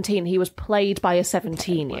be 17. He was played by a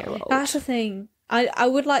 17-year-old. That's the thing. I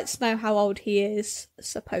would like to know how old he is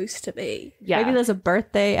supposed to be. Yeah. Maybe there's a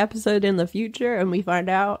birthday episode in the future and we find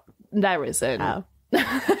out. There isn't. Oh. Do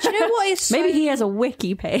you know what is so... Maybe he has a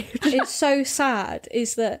wiki page. It's so sad,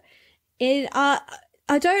 is that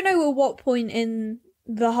I don't know at what point in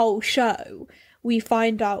the whole show we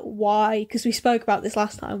find out why, because we spoke about this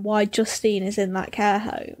last time, why Justine is in that care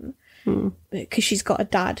home. Because she's got a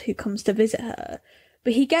dad who comes to visit her.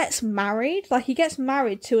 But he gets married,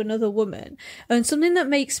 to another woman. And something that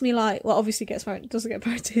makes me like, well, obviously doesn't get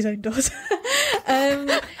married to his own daughter.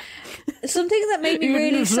 Something that made me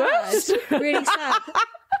really sad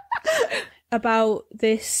about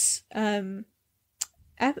this,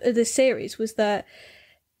 this series was that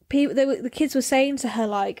the kids were saying to her,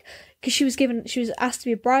 like, because she was asked to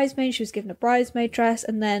be a bridesmaid, she was given a bridesmaid dress,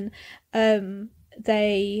 and then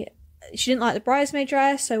she didn't like the bridesmaid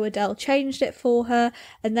dress, so Adele changed it for her,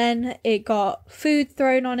 and then it got food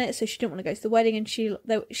thrown on it, so she didn't want to go to the wedding, and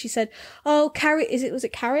she said, "Oh, Carrie, was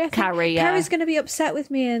it Carrie? Carrie, yeah. Carrie's going to be upset with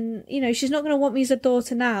me, and she's not going to want me as a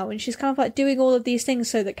daughter now," and she's kind of like doing all of these things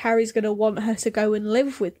so that Carrie's going to want her to go and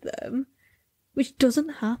live with them, which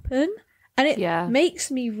doesn't happen, and it makes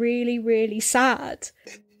me really, really sad.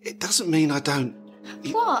 It doesn't mean I don't.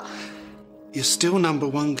 What? You're still number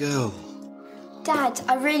one girl. Dad,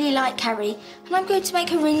 I really like Carrie, and I'm going to make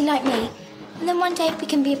her really like me. And then one day we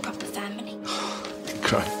can be a proper family.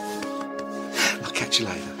 Great. I'll catch you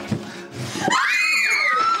later.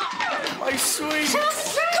 My sweet. Come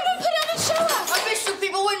on, put on a show us. I wish you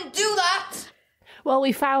people wouldn't do that. Well,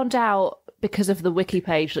 we found out because of the wiki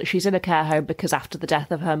page that she's in a care home because after the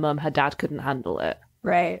death of her mum, her dad couldn't handle it.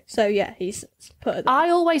 Right. So, yeah, he's put her there. I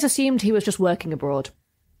always assumed he was just working abroad.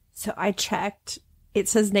 So I checked. It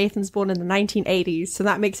says Nathan's born in the 1980s, so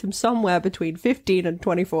that makes him somewhere between 15 and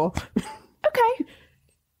 24. Okay.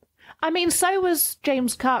 I mean, so was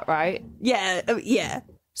James Cartwright. Yeah.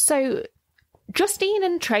 So Justine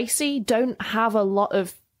and Tracy don't have a lot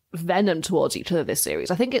of venom towards each other this series.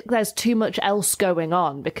 I think there's too much else going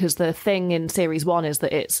on, because the thing in series 1 is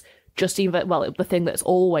that it's Justine, well, the thing that's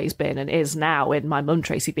always been and is now in My Mum,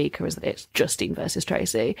 Tracy Beaker, is that it's Justine versus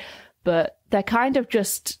Tracy. But they're kind of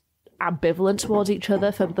just ambivalent towards each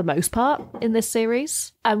other for the most part in this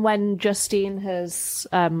series. And when Justine has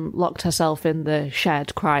locked herself in the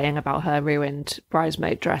shed crying about her ruined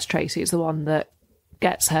bridesmaid dress, Tracy is the one that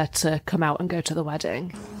gets her to come out and go to the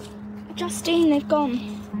wedding. Justine, they've gone.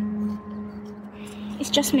 It's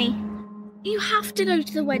just me. You have to go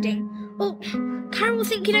to the wedding. Well, Karen will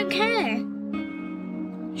think you don't care.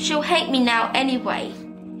 She'll hate me now anyway.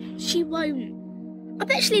 She won't. I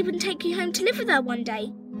bet she'll even take you home to live with her one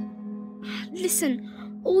day.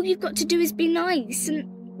 Listen, all you've got to do is be nice and,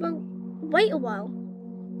 well, wait a while.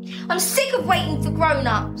 I'm sick of waiting for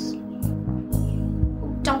grown-ups.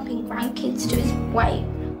 Dumping grandkids to his way.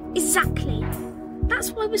 Exactly.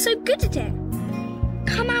 That's why we're so good at it.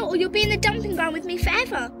 Come out or you'll be in the dumping ground with me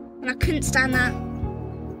forever. And I couldn't stand that.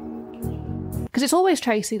 Because it's always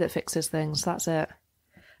Tracy that fixes things, that's it.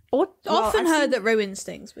 Often her that ruins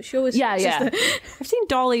things, but she always... Yeah. I've seen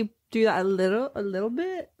Dolly do that a little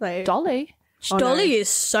bit. Like Dolly? Dolly is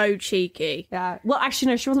so cheeky. Yeah. Well,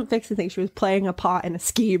 actually, no, she wasn't fixing things. She was playing a part in a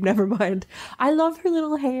scheme. Never mind. I love her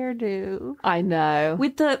little hairdo. I know.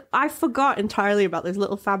 I forgot entirely about those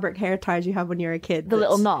little fabric hair ties you have when you're a kid. The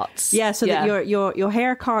little knots. Yeah, so that your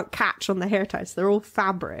hair can't catch on the hair ties. They're all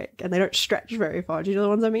fabric and they don't stretch very far. Do you know the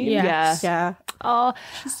ones I mean? Yeah. Oh,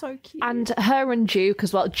 she's so cute. And her and Duke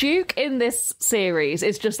as well. Duke in this series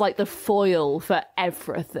is just like the foil for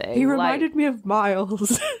everything. He reminded me of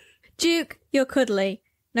Miles. Duke, you're cuddly.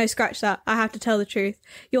 No, scratch that. I have to tell the truth.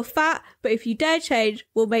 You're fat, but if you dare change,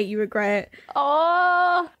 we'll make you regret it.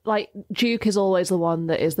 Oh, like Duke is always the one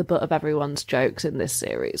that is the butt of everyone's jokes in this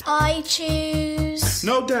series. I choose...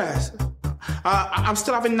 No dares. I'm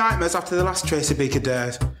still having nightmares after the last Tracy Beaker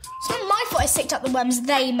dares. It's not my fault I sicked up the worms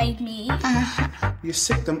they made me eat. You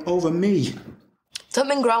sicked them over me.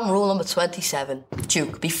 Dumping ground rule number 27.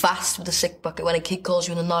 Duke, be fast with the sick bucket when a kid calls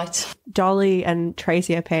you in the night. Dolly and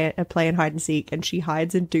Tracy are playing hide and seek, and she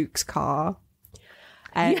hides in Duke's car.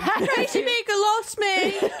 And Tracy Beaker lost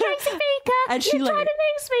me. Tracy Beaker, and she you're trying to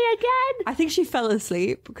lose me again. I think she fell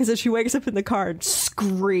asleep because she wakes up in the car and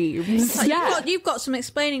screams. Like, you've got some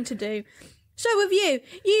explaining to do. So have you.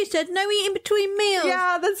 You said no eating between meals.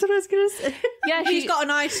 Yeah, that's what I was going to say. Yeah, she's got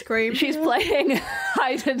an ice cream. She's playing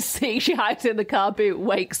hide and seek. She hides in the car boot,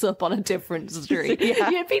 wakes up on a different street.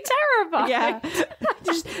 Yeah. You'd be terrified. Yeah.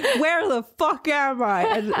 Just, where the fuck am I?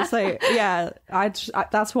 And it's like, yeah,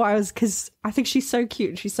 that's why I was, because I think she's so cute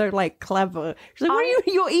and she's so, like, clever. She's like, what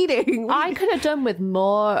are you eating? I could have done with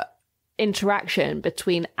more interaction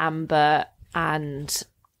between Amber and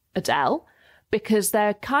Adele, because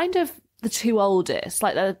they're kind of the two oldest.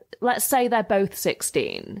 Like, let's say they're both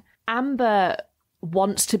 16. Amber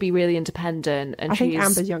wants to be really independent, and I think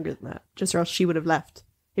Amber's younger than that, just or else she would have left.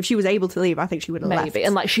 If she was able to leave, I think she would have left. Maybe,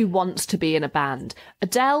 and like she wants to be in a band.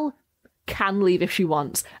 Adele can leave if she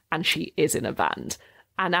wants, and she is in a band.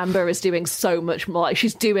 And Amber is doing so much more. Like,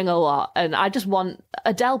 she's doing a lot, and I just want...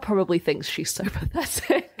 Adele probably thinks she's so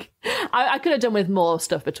pathetic. I could have done with more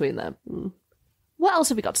stuff between them. What else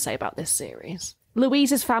have we got to say about this series?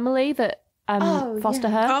 Louise's family that foster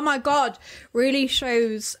her. Oh my god, really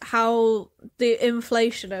shows how the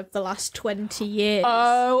inflation of the last 20 years.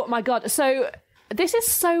 Oh my god. So this is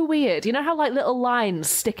so weird. You know how like little lines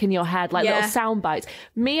stick in your head, like little sound bites?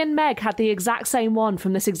 Me and Meg had the exact same one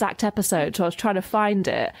from this exact episode, so I was trying to find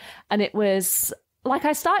it, and it was like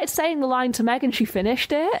I started saying the line to Meg and she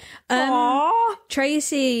finished it.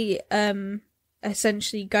 Tracy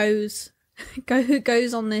essentially goes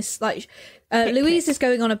on this like Louise is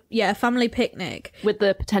going on a family picnic with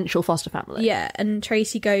the potential foster family. Yeah, and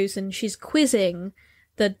Tracy goes and she's quizzing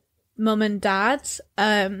the mum and dad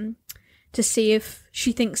to see if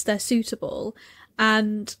she thinks they're suitable,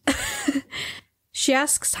 and she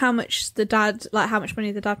asks how much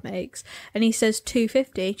money the dad makes, and he says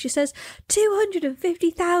 250. She says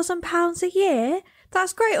 £250,000 a year.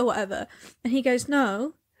 That's great or whatever, and he goes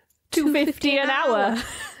no. $250 an hour.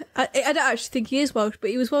 I don't actually think he is Welsh, but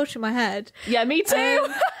he was Welsh in my head. Yeah, me too.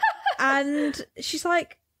 And she's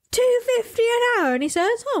like, $250 an hour. And he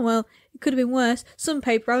says, oh, well, it could have been worse. Some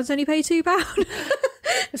paper rounds only pay £2.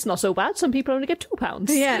 It's not so bad. Some people only get £2.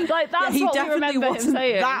 Yeah. Like, that's he what we definitely remember him wasn't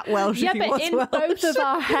saying. that Welsh. Yeah, if he but was in Welsh. both of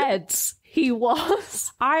our heads, he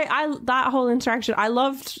was. I that whole interaction, I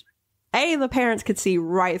loved... the parents could see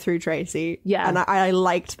right through Tracy. Yeah. And I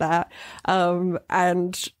liked that. And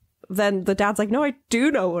then the dad's like, no, I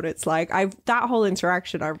do know what it's like. That whole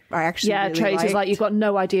interaction, I actually really Tracy's liked. like, you've got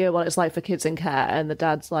no idea what it's like for kids in care. And the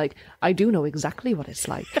dad's like, I do know exactly what it's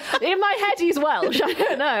like. In my head, he's Welsh. I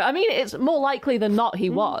don't know. I mean, it's more likely than not he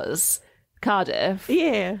was. Cardiff.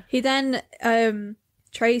 Yeah. He then,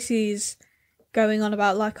 Tracy's going on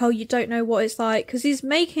about like, oh, you don't know what it's like, because he's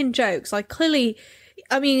making jokes. Like clearly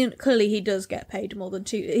he does get paid more than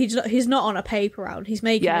he's not on a paper round. He's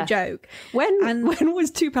making a joke. When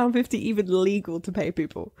was £2.50 even legal to pay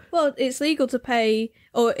people? Well, it's legal to pay,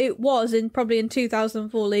 or it was probably in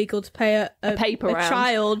 2004 legal to pay a paper round.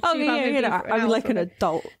 Child. Oh yeah. I mean, like an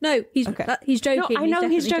adult. No, he's joking. No, I know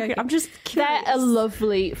he's joking. I'm just curious. They're a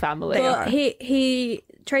lovely family. But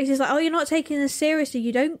Tracy's like, oh, you're not taking this seriously,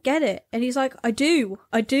 you don't get it. And he's like, I do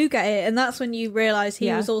get it. And that's when you realise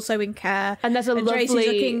he was also in care. And there's Tracy's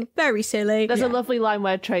looking very silly. There's a lovely line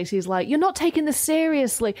where Tracy's like, you're not taking this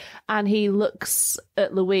seriously. And he looks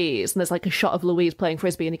at Louise, and there's like a shot of Louise playing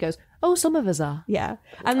Frisbee, and he goes, oh, some of us are. Yeah.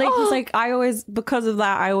 And like, he's like, because of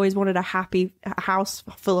that, I always wanted a house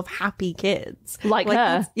full of happy kids. Like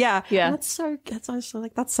her. Yeah. That's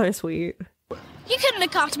so sweet. You couldn't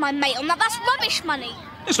look after my mate on that. That's rubbish money.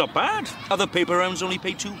 It's not bad. Other paper rounds only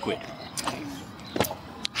pay £2.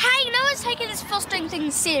 Hey, no one's taking this fostering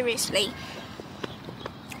thing seriously.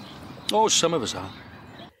 Oh, some of us are.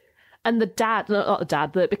 And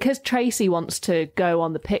because Tracy wants to go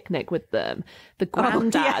on the picnic with them, the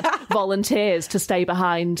granddad volunteers to stay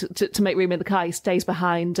behind, to make room in the car. He stays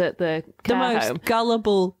behind at the care home. The most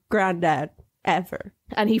gullible granddad ever.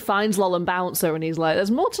 And he finds Lol and Bouncer, and he's like,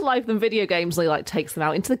 there's more to life than video games. And he like takes them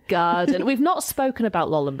out into the garden. We've not spoken about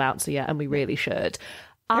Lol and Bouncer yet, and we really should.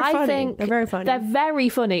 I think they're very funny. They're very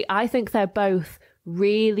funny. I think they're both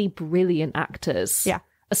really brilliant actors. Yeah.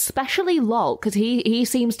 Especially Lol, because he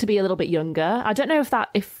seems to be a little bit younger. I don't know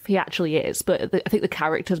if he actually is, but I think the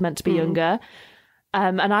character's meant to be younger.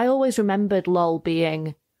 And I always remembered Lol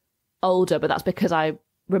being older, but that's because I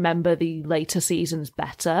remember the later seasons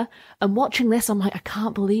better. And watching this, I'm like, I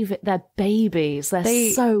can't believe it. They're babies.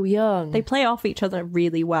 They're so young. They play off each other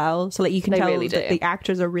really well, so that you can tell that the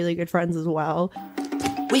actors are really good friends as well.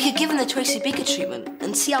 We could give them the Tracy Beaker treatment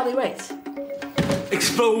and see how they rate.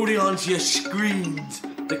 Exploding onto your screens.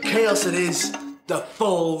 The chaos it is, the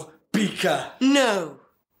full Beaker. No.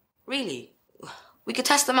 Really? We could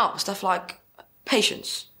test them out with stuff like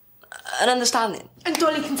patience and understanding. And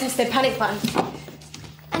Dolly can test their panic button.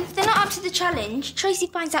 And if they're not up to the challenge, Tracy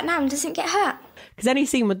finds out now and doesn't get hurt. Because any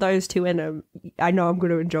scene with those two in them, I know I'm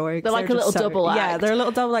going to enjoy. They're like a little double act. Yeah, they're a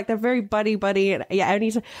little double act. They're very buddy.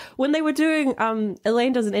 And when they were doing,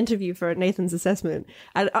 Elaine does an interview for Nathan's assessment,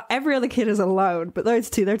 and every other kid is alone, but those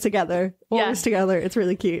two, they're together. Always together. It's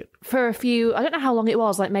really cute. For a few, I don't know how long it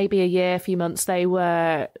was, like maybe a year, a few months, they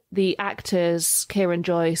were the actors, Kieran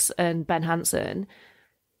Joyce and Ben Hansen.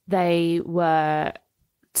 They were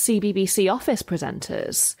CBBC Office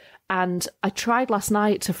presenters. And I tried last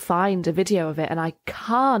night to find a video of it, and I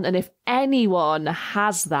can't. And if anyone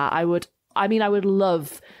has that, I'll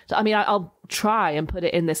try and put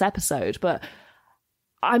it in this episode, but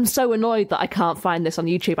I'm so annoyed that I can't find this on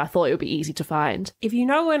YouTube. I thought it would be easy to find. If you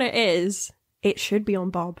know when it is, it should be on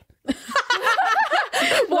Bob.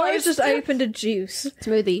 Laura's just opened a juice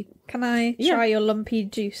smoothie. Can I try your lumpy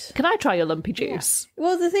juice? Can I try your lumpy juice? Yeah.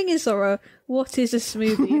 Well, the thing is, Laura, what is a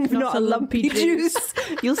smoothie if not a lumpy juice?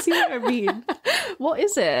 You'll see what I mean. What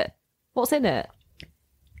is it? What's in it?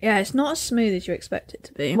 Yeah, it's not as smooth as you expect it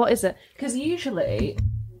to be. What is it? Because usually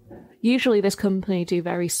this company do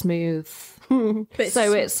very smooth.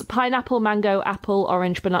 So it's pineapple, mango, apple,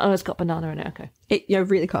 orange, banana. Oh, it's got banana in it. Okay. You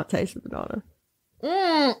really can't taste the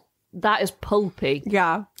banana. That is pulpy.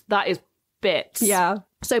 Yeah. That is bits. Yeah.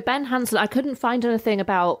 So Ben Hansen, I couldn't find anything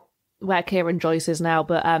about where Kieran Joyce is now,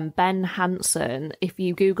 but Ben Hansen, if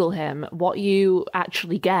you Google him, what you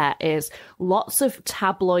actually get is lots of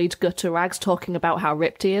tabloid gutter rags talking about how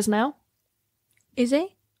ripped he is now. Is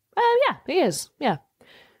he? Yeah, he is. Yeah.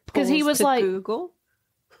 Because he was like... Google?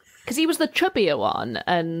 Because he was the chubbier one,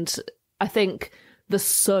 and I think The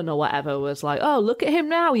Sun or whatever was like, oh, look at him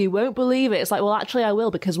now, you won't believe it. It's like, well, actually I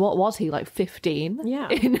will, because what was he, like 15? Yeah.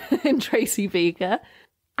 In Tracy Beaker.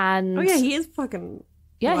 And oh yeah, he is fucking...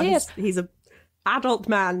 Yeah, well, he is. He's an adult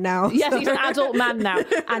man now. Yes, he's an adult man now.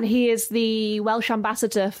 And he is the Welsh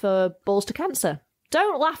ambassador for Balls to Cancer.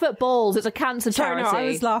 Don't laugh at balls, it's a cancer charity. No, I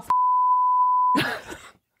was laughing.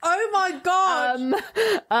 Oh my god!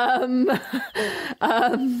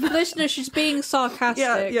 Listener, she's being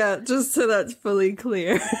sarcastic. Yeah, just so that's fully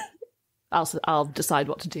clear. I'll decide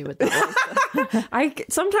what to do with that.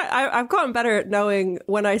 I've gotten better at knowing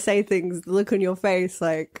when I say things, the look on your face,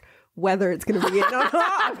 like whether it's going to be in or not.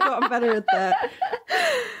 I've gotten better at that.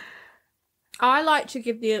 I like to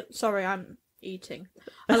give the... Sorry, I'm eating.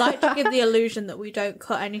 I like to give the illusion that we don't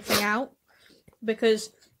cut anything out,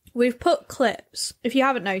 because we've put clips. If you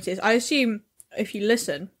haven't noticed, I assume if you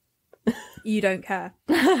listen, you don't care.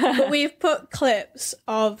 But we've put clips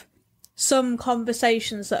of some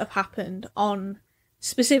conversations that have happened on,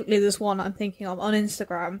 specifically there's one I'm thinking of on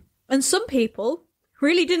Instagram, and some people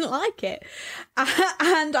really didn't like it.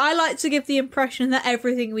 And I like to give the impression that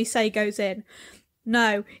everything we say goes in.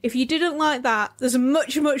 No, if you didn't like that, there's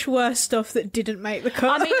much, much worse stuff that didn't make the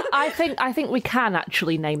cut. I mean, I think we can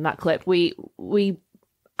actually name that clip. We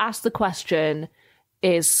asked the question,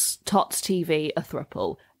 is Tots TV a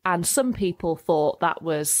throuple? And some people thought that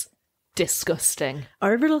was disgusting.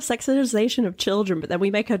 Our little sexualization of children, but then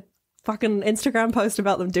we make a fucking Instagram post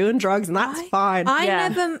about them doing drugs, and that's fine.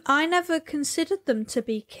 I never considered them to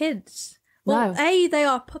be kids. Well, No. A, they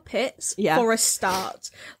are puppets, for a start.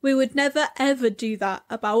 We would never, ever do that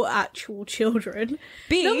about actual children.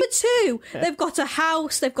 B, Number two, they've got a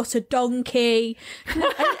house, they've got a donkey, and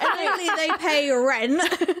clearly they pay rent.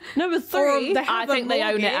 Number three, I think they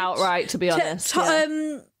own it outright, to be honest.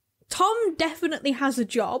 Tom definitely has a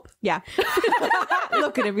job. Yeah.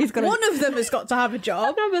 Look at him, he's got One of them has got to have a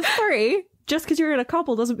job. Number three, just because you're in a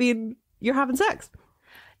couple doesn't mean you're having sex.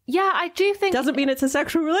 Yeah, I do think... Doesn't mean it's a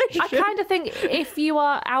sexual relationship. I kind of think if you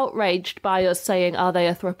are outraged by us saying, are they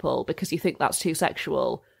a throuple, because you think that's too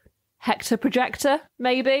sexual, Hector projector,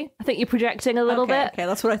 maybe? I think you're projecting a little bit. Okay,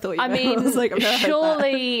 that's what I thought you meant. I mean, I was like, I've never heard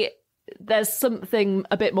surely there's something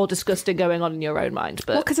a bit more disgusting going on in your own mind.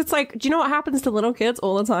 But well, because it's like, do you know what happens to little kids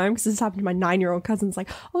all the time? Because this happened to my 9-year-old cousin's like,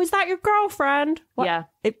 oh, is that your girlfriend? What? Yeah.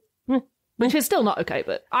 Which is still not okay,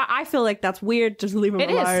 but... I feel like that's weird. Just leave them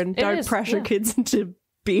alone. Don't pressure kids into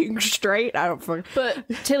being straight. I don't fucking... But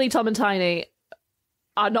Tilly, Tom and Tiny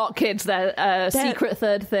are not kids. They're a secret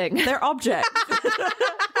third thing. They're objects.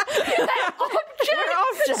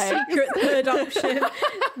 Secret third option.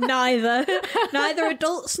 Neither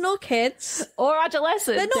adults nor kids. Or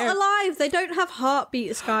adolescents. They're not alive. They don't have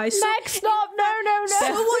heartbeats, guys. Meg, stop. No.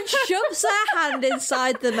 Someone shoves their hand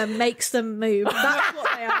inside them and makes them move. That's what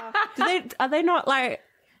they are. Are they not like...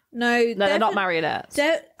 No, they're not marionettes.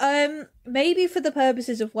 Maybe for the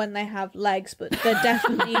purposes of when they have legs, but they're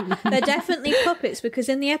definitely puppets, because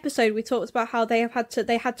in the episode we talked about how they had to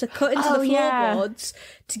cut into the floorboards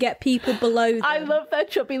to get people below them. I love their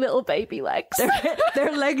chubby little baby legs.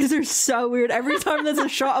 Their legs are so weird. Every time there's a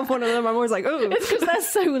shot of one of them, I'm always like, oh. It's because they're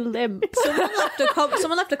so limp.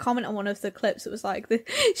 Someone left a comment on one of the clips. It was like,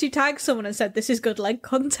 she tagged someone and said, "This is good leg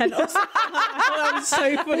content." Or something. That was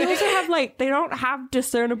so funny. They also have they don't have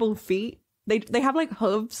discernible feet. They have like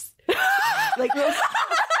hooves. Like those...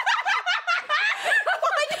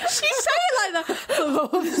 Why did she say it like that?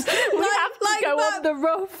 Hooves. We have to go on the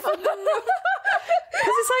roof.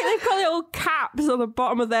 Because it's like they've got little caps on the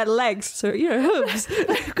bottom of their legs, so hooves.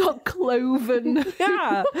 They've got cloven.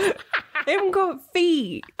 Yeah, they haven't got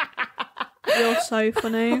feet. You're so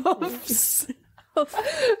funny. Hooves.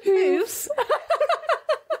 Hooves.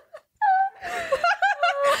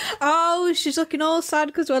 Oh, she's looking all sad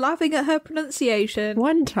because we're laughing at her pronunciation.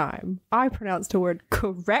 One time, I pronounced a word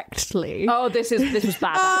correctly. Oh, this was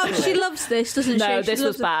bad. Oh, she loves this, doesn't she? No, this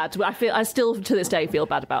was bad. I still to this day feel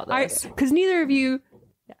bad about this because neither of you.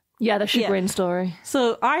 Yeah, the chagrin story.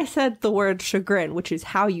 So I said the word chagrin, which is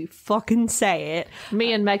how you fucking say it.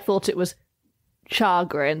 Me and Meg thought it was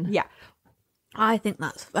chagrin. Yeah, I think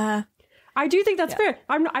that's fair. I do think that's fair.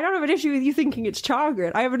 I don't have an issue with you thinking it's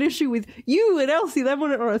chagrin. I have an issue with you and Elsie then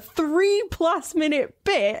went on a 3+ minute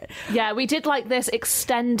bit. Yeah, we did like this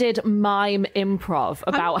extended mime improv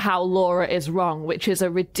about how Laura is wrong, which is a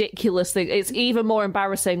ridiculous thing. It's even more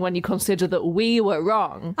embarrassing when you consider that we were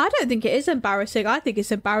wrong. I don't think it is embarrassing. I think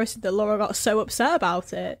it's embarrassing that Laura got so upset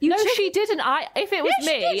about it. She didn't. If it was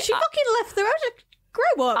me... She fucking left the road.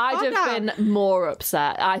 Grow up. I'd have been more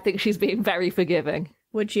upset. I think she's being very forgiving.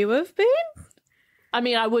 Would you have been? I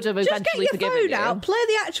mean, I would have eventually forgiven you. Just get your phone out, play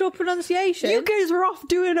the actual pronunciation. You guys were off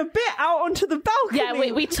doing a bit out onto the balcony.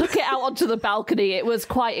 Yeah, we took it out onto the balcony. It was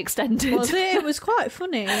quite extended. Was it? It was quite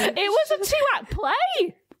funny. It was a 2-act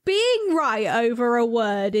play. Being right over a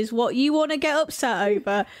word is what you want to get upset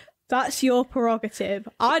over. That's your prerogative.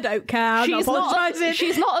 I don't care. I'm not apologising.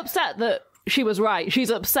 She's not upset that she was right. She's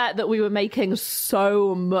upset that we were making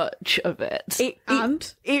so much of it.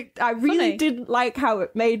 I really didn't like how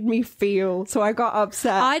it made me feel, so I got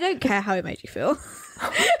upset. I don't care how it made you feel.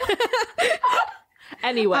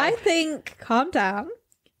 Anyway. I think, calm down.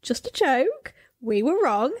 Just a joke. We were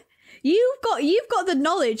wrong. You've got the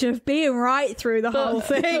knowledge of being right through the whole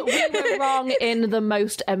thing. But we were wrong in the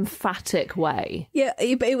most emphatic way. Yeah,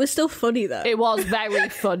 but it was still funny, though. It was very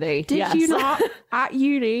funny. Did you not, at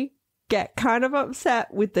uni, get kind of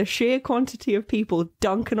upset with the sheer quantity of people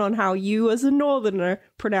dunking on how you as a northerner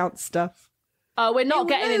pronounce stuff? Oh, we're not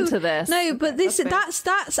getting into this. No, but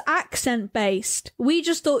that's accent based. We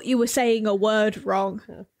just thought you were saying a word wrong.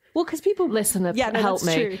 Well, because people listen, help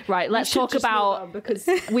me. True. Right, let's talk about because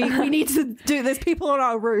we need to do. There's people on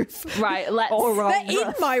our roof. Right, let's. They're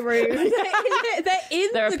in my room. They're in.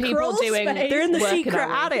 There are the people crawl doing. space. They're in the work secret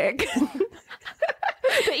attic.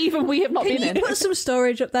 That even we have not been in. Can you put some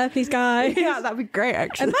storage up there, please, guys? Yeah, that'd be great.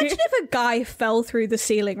 Actually, imagine if a guy fell through the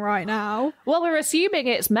ceiling right now. Well, we're assuming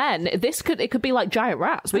it's men. It could be like giant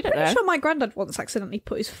rats. We don't know. I'm sure my granddad once accidentally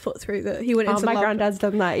put his foot through the. He went into my the granddad's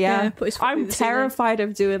done that. Yeah, put his foot I'm through the ceiling. terrified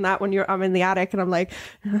of doing that when I'm in the attic and I'm like,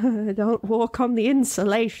 don't walk on the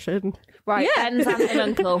insulation. Right, Ben's aunt and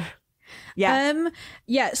uncle.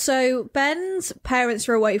 Yeah. So Ben's parents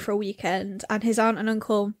are away for a weekend, and his aunt and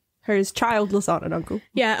uncle, his childless aunt and uncle,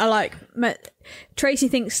 are like. Tracy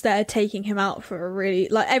thinks they're taking him out for a really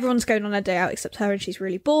everyone's going on a day out except her, and she's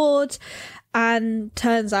really bored. And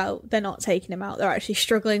turns out they're not taking him out. They're actually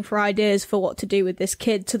struggling for ideas for what to do with this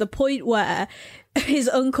kid, to the point where his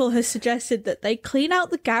uncle has suggested that they clean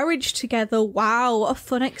out the garage together. Wow, what a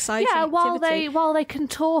fun, exciting activity. while they can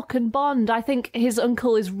talk and bond. I think his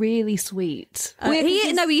uncle is really sweet.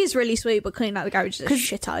 He is really sweet, but cleaning out the garage is a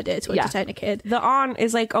shit idea to entertain a kid. The aunt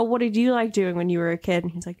is like, oh, what did you like doing when you were a kid?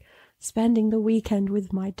 And he's like, spending the weekend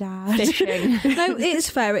with my dad. Fishing. No, it is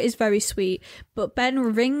fair. It is very sweet. But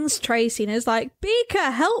Ben rings Tracy and is like, Beaker,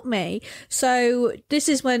 help me. So this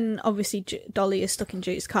is when, obviously, Dolly is stuck in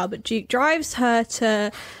Duke's car, but Duke drives her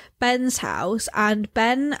to Ben's house, and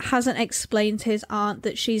Ben hasn't explained to his aunt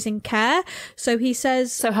that she's in care. So he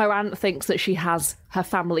says... So her aunt thinks that her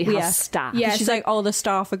family has staff. Yeah, she's like, oh, the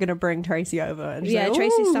staff are going to bring Tracy over. And she's like,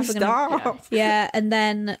 Tracy's staff are going to... Yeah, and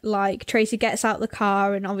then, Tracy gets out the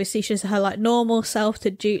car, and obviously she's her, normal self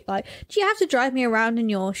to Duke, do you have to drive me around in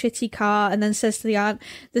your shitty car? And then says to the aunt,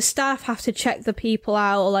 the staff have to check the people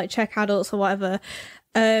out, or, check adults or whatever.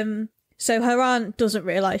 So her aunt doesn't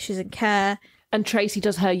realise she's in care. And Tracy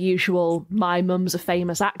does her usual "my mum's a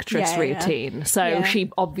famous actress" routine, so she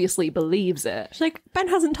obviously believes it. She's like, Ben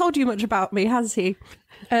hasn't told you much about me, has he?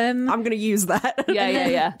 I'm going to use that.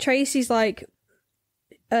 Yeah. Tracy's pooing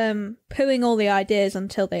all the ideas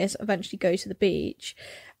until they eventually go to the beach,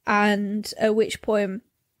 and at which point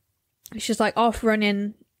she's off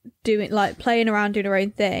running, doing playing around, doing her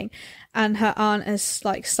own thing, and her aunt has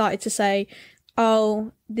started to say,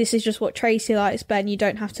 oh, this is just what Tracy likes, Ben. You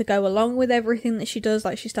don't have to go along with everything that she does.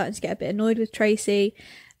 She's starting to get a bit annoyed with Tracy.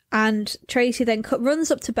 And Tracy then runs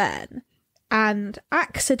up to Ben and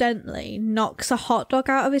accidentally knocks a hot dog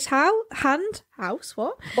out of his hand. House?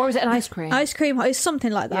 What? Or is it an ice cream? Ice cream. It's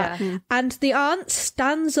something like that. Yeah. And the aunt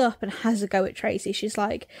stands up and has a go at Tracy. She's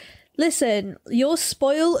like, listen, you're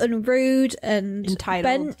spoiled and rude and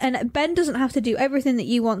entitled. Ben doesn't have to do everything that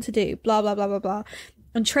you want to do. Blah, blah, blah, blah, blah.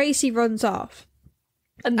 And Tracy runs off.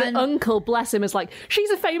 And the uncle, bless him, is like,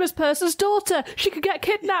 she's a famous person's daughter. She could get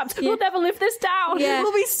kidnapped. We'll never live this down. Yeah.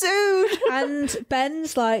 We'll be sued. And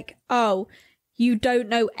Ben's like, oh, you don't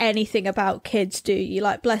know anything about kids, do you?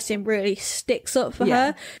 Bless him, really sticks up for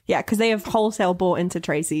her. Yeah, because they have wholesale bought into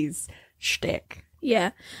Tracy's shtick.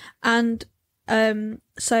 Yeah. And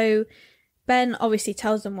so Ben obviously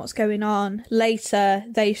tells them what's going on. Later,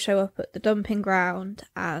 they show up at the dumping ground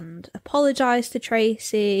and apologise to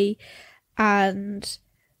Tracy and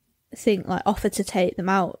offer to take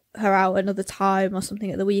her out another time or something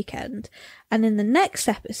at the weekend. And in the next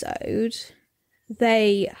episode,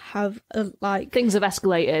 they have things have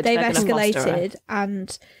escalated. They've escalated,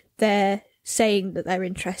 and they're saying that they're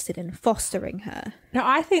interested in fostering her. Now,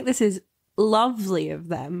 I think this is lovely of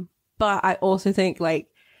them, but I also think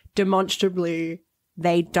demonstrably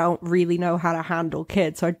they don't really know how to handle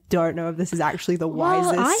kids, so I don't know if this is actually the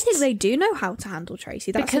wisest. I think they do know how to handle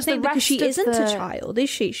Tracy. That's because she isn't a child, is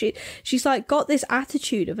she? She's got this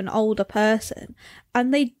attitude of an older person,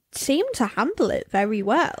 and they seem to handle it very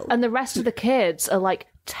well. And the rest of the kids are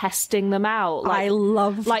testing them out. I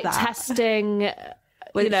love that. Testing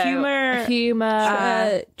with humor,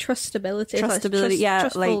 trustability,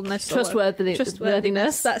 trustworthiness.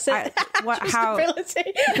 That's it.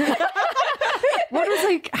 Trustability. What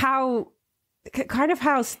was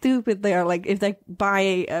how stupid they are, if they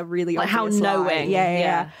buy a really how obvious knowing.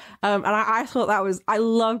 Yeah. And I thought I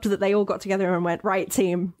loved that they all got together and went, right,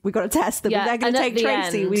 team, we got to test them. If they're going to take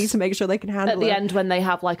Tracy, we need to make sure they can handle it. At the end, when they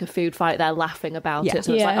have a food fight, they're laughing about it.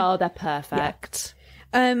 So it's oh, they're perfect.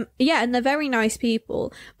 And they're very nice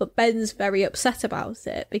people, but Ben's very upset about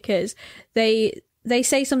it because they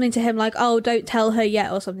say something to him oh, don't tell her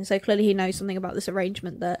yet or something. So clearly he knows something about this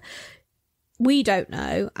arrangement that we don't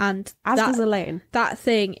know. And does Elaine. That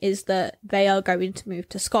thing is that they are going to move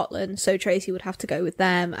to Scotland, so Tracy would have to go with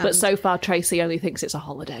them. But so far, Tracy only thinks it's a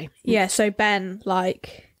holiday. Yeah, so Ben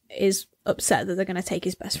is upset that they're going to take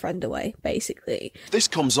his best friend away, basically. If this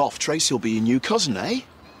comes off, Tracy will be your new cousin, eh?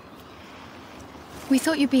 We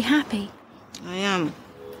thought you'd be happy. I am.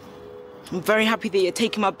 I'm very happy that you're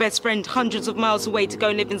taking my best friend hundreds of miles away to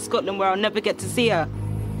go live in Scotland where I'll never get to see her.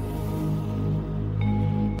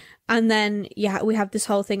 And then, yeah, we have this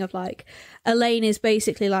whole thing of like, Elaine is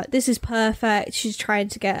basically like, this is perfect. She's trying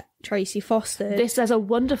to get Tracy fostered. There's a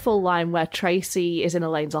wonderful line where Tracy is in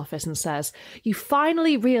Elaine's office and says, "You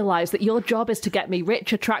finally realise that your job is to get me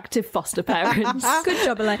rich, attractive foster parents." Good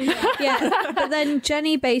job, Elaine. Yeah. But then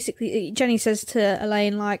Jenny says to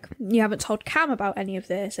Elaine, like, you haven't told Cam about any of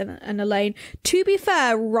this. And Elaine, to be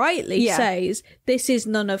fair, rightly says, this is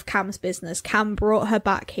none of Cam's business. Cam brought her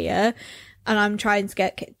back here. And I'm trying to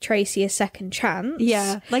get Tracy a second chance.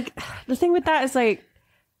 Yeah. Like, the thing with that is, like,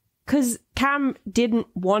 because Cam didn't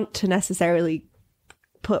want to necessarily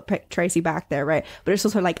put Tracy back there, right? But it's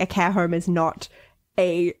also, like, a care home is not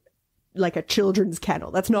a children's kennel.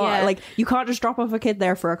 That's not, like, you can't just drop off a kid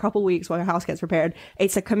there for a couple weeks while your house gets repaired.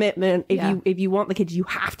 It's a commitment. If you want the kids, you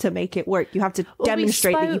have to make it work. You have to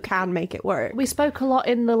demonstrate that you can make it work. We spoke a lot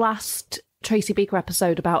in the last Tracy Beaker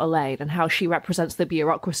episode about Elaine and how she represents the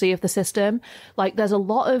bureaucracy of the system. Like, there's a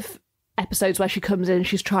lot of episodes where she comes in and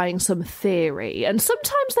she's trying some theory, and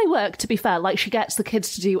sometimes they work, to be fair. Like, she gets the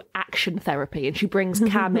kids to do action therapy and she brings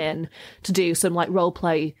Cam in to do some like role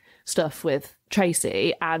play stuff with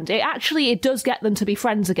Tracy, and it does get them to be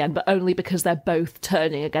friends again, but only because they're both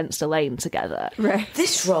turning against Elaine together. Right.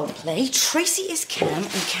 This role play, Tracy is Cam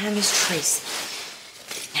and Cam is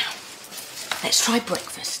Tracy. Now, let's try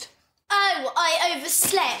breakfast. Oh, I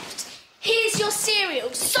overslept. Here's your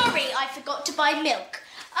cereal. Sorry, I forgot to buy milk.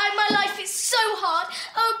 Oh, my life is so hard.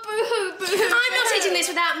 Oh, boo-hoo, boo-hoo. I'm not eating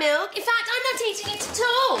this without milk. In fact, I'm not eating it at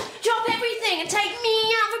all. Drop everything and take me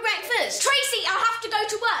out for breakfast. Tracy, I'll have to go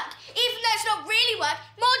to work. Even though it's not really work,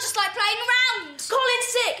 more just like playing around. Call in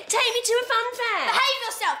sick. Take me to a fun fair. Behave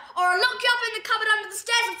yourself, or I'll lock you up in the cupboard under the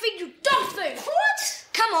stairs and feed you dog food. What?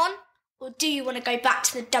 Come on. Or do you want to go back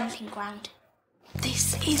to the dumping ground?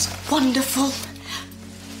 This is wonderful.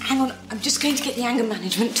 Hang on, I'm just going to get the anger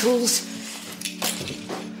management tools.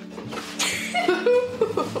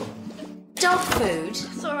 Dog food?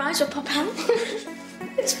 It's all right, I'll pop out.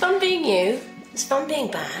 It's fun being you. It's fun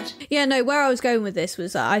being bad. Yeah, no, where I was going with this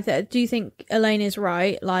was that I do think Elaine is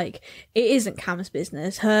right. Like, it isn't Cam's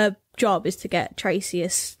business. Her job is to get Tracy a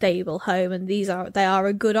stable home, and they are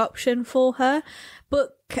a good option for her.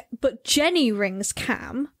 But Jenny rings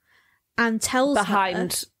Cam and tells her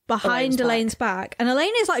behind Elaine's back. And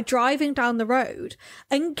Elaine is like driving down the road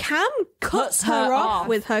and Cam cuts her off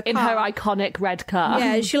with her car. In her iconic red car.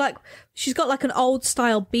 Yeah, she's got like an old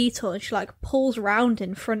style Beetle and she like pulls round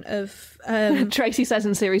in front of Tracy says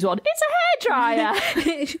in series 1, it's a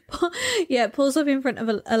hairdryer. Yeah, pulls up in front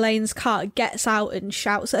of Elaine's car, gets out and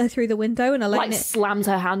shouts at her through the window, and Elaine like slams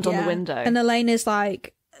her hand on the window. And Elaine is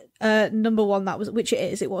like, number one, it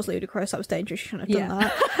was ludicrous. That was dangerous. You shouldn't have done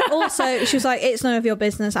that. Also, she was like, it's none of your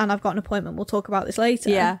business and I've got an appointment. We'll talk about this later.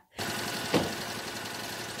 Yeah.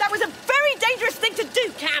 That was a very dangerous thing to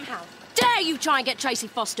do, Cam. How dare you try and get Tracy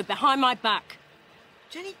Foster behind my back?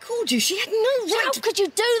 Jenny called you. She had no right. How could you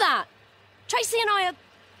do that? Tracy and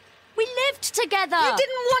we lived together. You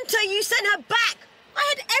didn't want her. You sent her back.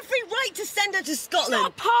 I had every right to send her to Scotland. She's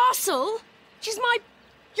not a parcel. She's my...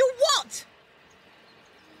 Your what?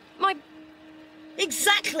 My...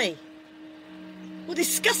 Exactly. We'll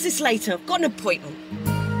discuss this later. I've got an appointment.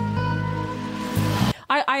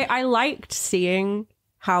 I liked seeing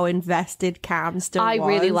how invested Cam still was. I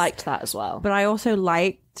really liked that as well. But I also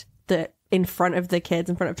liked that in front of the kids,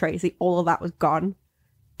 in front of Tracy, all of that was gone.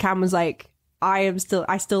 Cam was like, I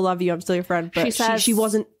still love you, I'm still your friend. But she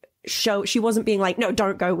wasn't being like, no,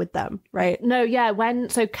 don't go with them, right? No, yeah,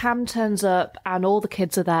 so Cam turns up and all the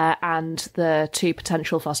kids are there and the 2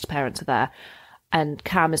 potential foster parents are there. And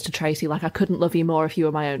Cam is to Tracy like, I couldn't love you more if you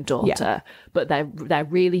were my own daughter. Yeah. But they're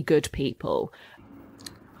really good people.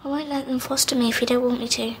 I won't let them foster me if you don't want me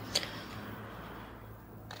to.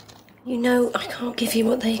 You know I can't give you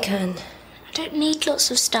what they can. I don't need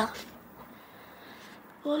lots of stuff.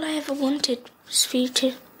 All I ever wanted was for you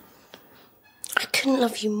to... I couldn't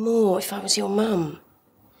love you more if I was your mum.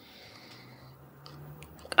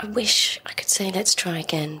 I wish I could say let's try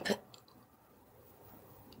again, but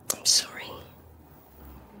I'm sorry.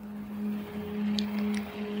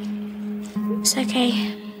 It's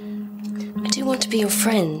okay. I do want to be your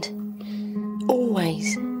friend.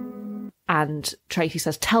 Always. And Tracy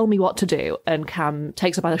says, tell me what to do. And Cam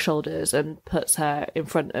takes her by the shoulders and puts her in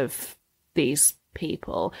front of these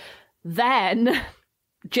people. Then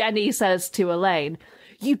Jenny says to Elaine,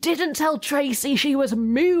 you didn't tell Tracy she was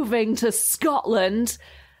moving to Scotland.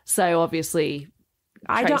 So obviously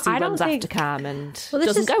Tracy runs after Cam and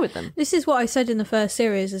doesn't go with them. This is what I said in the first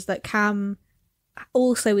series, is that Cam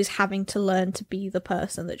also is having to learn to be the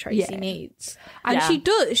person that Tracy needs. And she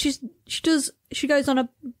does. She goes on a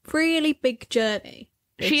really big journey.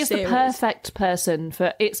 She is the perfect person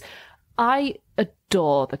for it's. I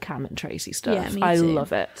adore the Cam and Tracy stuff. Yeah, me I too.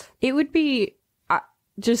 love it. It would be,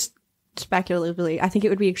 just speculatively, I think it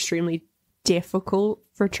would be extremely difficult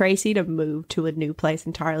for Tracy to move to a new place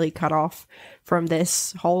entirely cut off from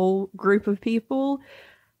this whole group of people.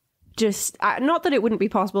 Just not that it wouldn't be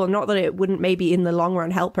possible, and not that it wouldn't maybe in the long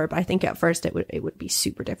run help her, but I think at first it would be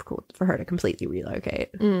super difficult for her to completely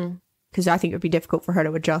relocate. Because I think it would be difficult for her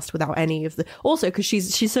to adjust without any of the... Also, because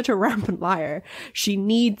she's such a rampant liar. She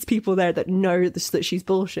needs people there that know that she's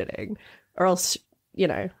bullshitting. Or else, you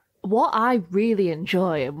know... What I really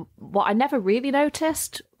enjoy, and what I never really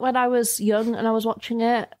noticed when I was young and I was watching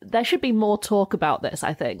it, there should be more talk about this,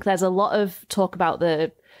 I think. There's a lot of talk about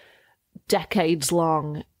the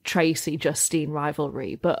decades-long Tracy-Justine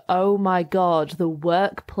rivalry, but oh my god, the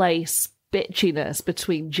workplace bitchiness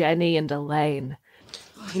between Jenny and Elaine.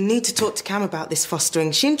 You need to talk to Cam about this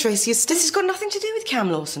fostering. She and Tracy This has got nothing to do with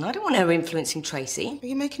Cam Lawson. I don't want her influencing Tracy. Are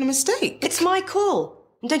you making a mistake? It's my call.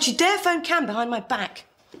 And don't you dare phone Cam behind my back.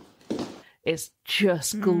 It's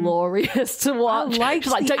just glorious to watch.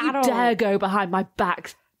 She's like, don't you dare go behind my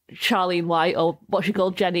back, Charlene White, or what's she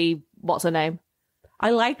called? Jenny, what's her name? I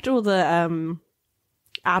liked all the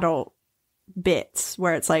adult bits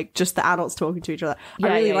where it's like just the adults talking to each other. I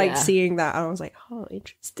really liked seeing that, and I was like, oh,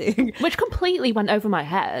 interesting. Which completely went over my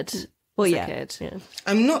head. Well, as yeah. a kid.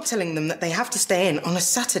 I'm not telling them that they have to stay in on a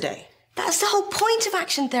Saturday. That's the whole point of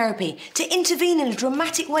action therapy, to intervene in a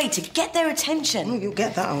dramatic way to get their attention. Oh, you'll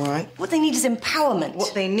get that, all right. What they need is empowerment.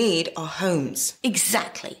 What they need are homes.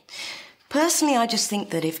 Exactly. Personally, I just think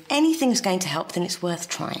that if anything's going to help, then it's worth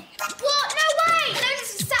trying. What? No way! No,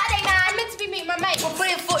 this is Saturday, man. I'm meant to be meeting my mate. We're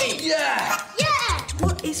playing footy. Yeah! Yeah!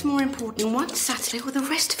 What is more important, one Saturday or the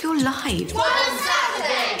rest of your life? One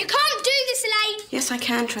Saturday! You can't do this, Elaine! Yes, I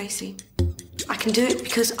can, Tracy. I can do it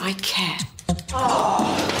because I care.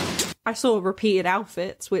 I saw repeated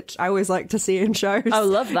outfits, which I always like to see in shows. I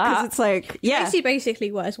love that. Because it's like, yeah. Tracy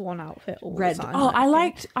basically wears one outfit all the time. Oh,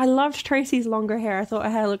 I loved Tracy's longer hair. I thought her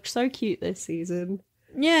hair looked so cute this season.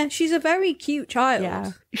 Yeah, she's a very cute child.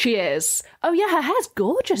 Yeah. She is. Oh yeah, her hair's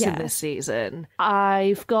gorgeous in this season.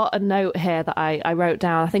 I've got a note here that I wrote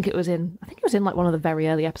down. I think it was in like one of the very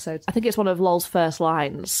early episodes. I think it's one of Lol's first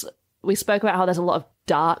lines. We spoke about how there's a lot of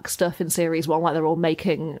dark stuff in series 1, like they're all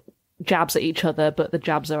making jabs at each other, but the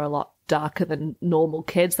jabs are a lot darker than normal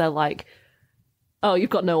kids. They're like, oh, you've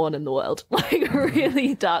got no one in the world. Like,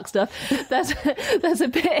 really dark stuff. There's a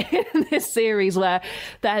bit in this series where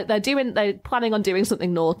they're planning on doing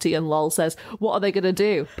something naughty, and Lol says, what are they going to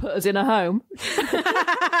do? Put us in a home?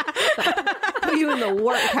 Put you in the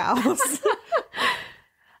workhouse.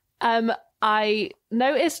 I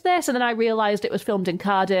noticed this, and then I realised it was filmed in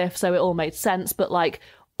Cardiff, so it all made sense, but like,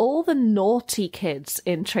 all the naughty kids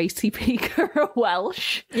in Tracy Beaker are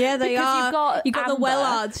Welsh. Yeah, they are. You've got the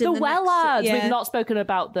Wellards. The Wellards. We've not spoken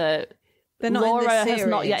about the... Laura has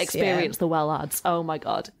not yet experienced the Wellards. Oh my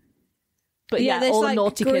god. But yeah, all the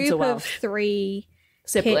naughty kids are Welsh. 3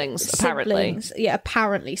 siblings, apparently. Yeah,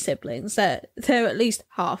 apparently siblings. They're at least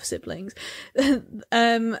half siblings.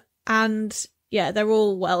 And... yeah, they're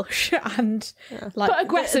all Welsh and like, but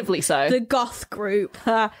aggressively so. The goth group.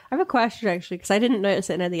 I have a question actually, because I didn't notice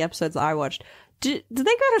it in any of the episodes that I watched. Do they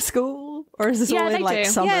go to school, or is this all in like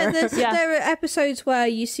summer? Yeah, there are episodes where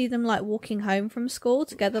you see them like walking home from school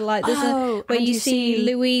together. Like there's where you see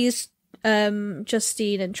Louise,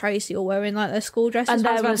 Justine, and Tracy all wearing like their school dresses. And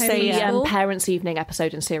there was the parents' evening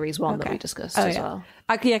episode in series 1 that we discussed as well.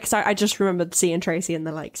 Yeah, because I just remembered seeing Tracy in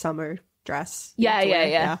the like summer dress.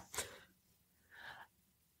 Yeah.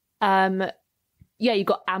 Yeah, you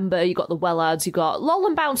got Amber, you got the Wellards, you got Lol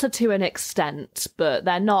and Bouncer to an extent, but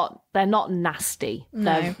they're not nasty.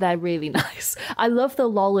 No. They're really nice. I love the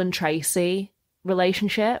Lol and Tracy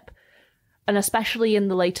relationship, and especially in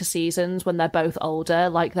the later seasons when they're both older,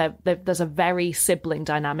 like there's a very sibling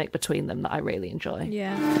dynamic between them that I really enjoy.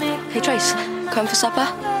 Yeah. Hey Trace, come for supper?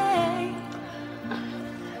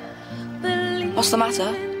 What's the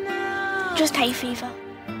matter? Just hay fever.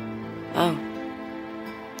 Oh.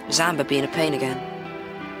 Is Amber being a pain again?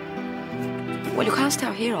 Well, you can't stay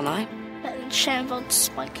out here all night. Better than Sharon's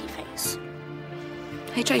spiky face.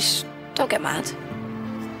 Hey, Trace, don't get mad.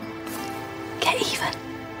 Get even.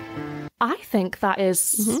 I think that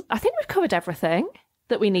is... I think we've covered everything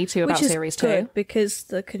that we need to about series 2. Good, because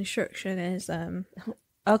the construction is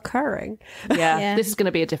occurring. Yeah, this is going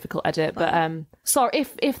to be a difficult edit, but sorry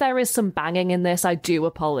if there is some banging in this, I do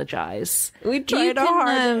apologise. We tried our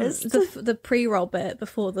hardest. The pre-roll bit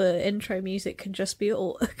before the intro music can just be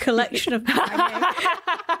all a collection of banging.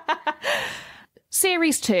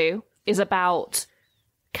 Series 2 is about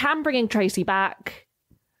Cam bringing Tracy back.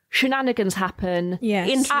 Shenanigans happen.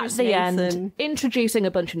 Yes. At the end, introducing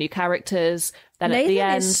a bunch of new characters. Then Nathan at the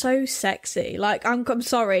end, is so sexy. Like, I'm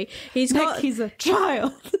sorry. He's a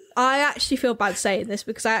child. I actually feel bad saying this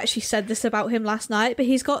because I actually said this about him last night, but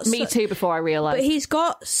he's got... Me too, before I realised. But he's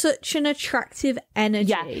got such an attractive energy.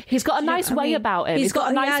 Yeah, he's got a nice way about him. He's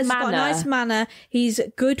got a nice manner. He's got a nice manner. He's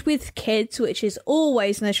good with kids, which is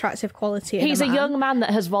always an attractive quality in He's a young man that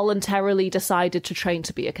has voluntarily decided to train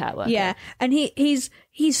to be a care worker. Yeah, and he's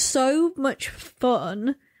so much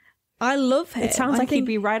fun. I love him. It sounds like he'd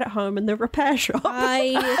be right at home in the repair shop.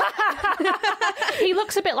 He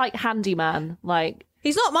looks a bit like Handyman. Like,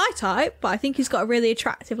 he's not my type, but I think he's got a really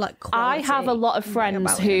attractive quality. I have a lot of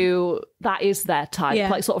friends who that is their type,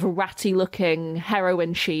 like sort of a ratty looking,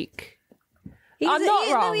 heroin chic. I'm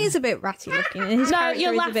not wrong. No, he is a bit ratty looking. His no,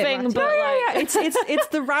 you're laughing, but it's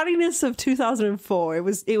the rattiness of 2004. It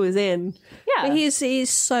was in. Yeah, but he's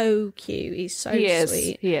so cute. He's so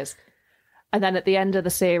sweet. He is. And then at the end of the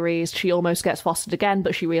series, she almost gets fostered again,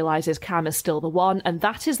 but she realises Cam is still the one. And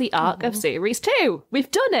that is the arc of Series 2.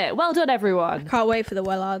 We've done it. Well done, everyone. Can't wait for the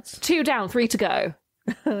Wellards. 2 down, 3 to go.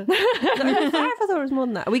 I thought it was more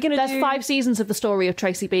than that. Are we going to There's 5 seasons of the story of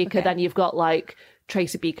Tracy Beaker. Okay. Then you've got,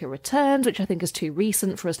 Tracy Beaker Returns, which I think is too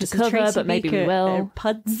recent for us to cover, Tracy but maybe Beaker, we will.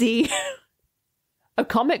 Pudsey. A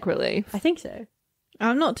comic relief? I think so.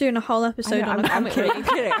 I'm not doing a whole episode on a comic relief. I'm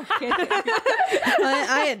kidding.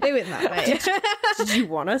 I ain't doing that, mate. Did you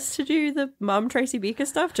want us to do the Mum Tracy Beaker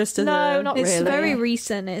stuff? It's very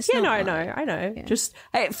recent. It's I know. Yeah. Just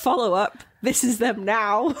follow up. This is them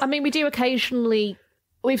now. I mean, we do occasionally.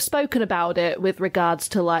 We've spoken about it with regards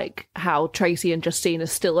to how Tracy and Justine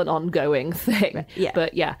is still an ongoing thing. Yeah.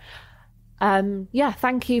 But yeah.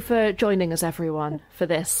 Thank you for joining us, everyone, for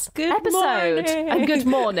this episode. Morning. And good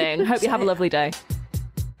morning. Hope you have a lovely day.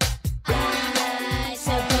 I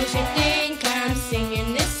suppose you think I'm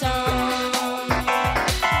singing this song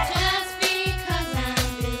just because I'm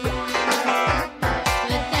blue,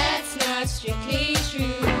 but that's not strictly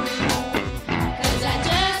true, 'cause I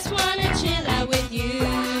just wanna chill out with you.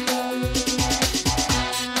 'Cause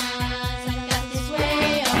I got this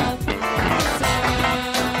way of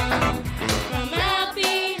sound from out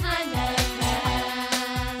behind the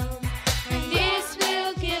clouds, and this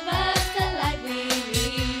will give us the light we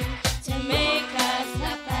need to make us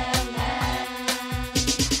laugh out loud.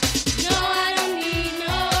 No, I don't need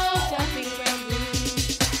no dumping ground blues.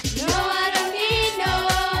 No, I don't need no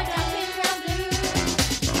dumping ground blues.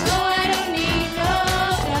 No, I don't need no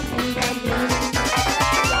dumping ground blues.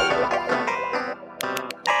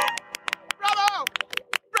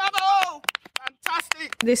 Bravo! Fantastic!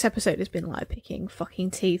 This episode has been like picking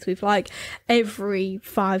fucking teeth. We've every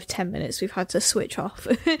 5-10 minutes we've had to switch off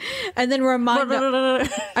and then remind.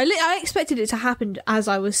 I expected it to happen as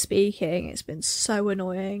I was speaking. It's been so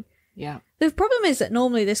annoying. Yeah. The problem is that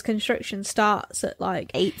normally this construction starts at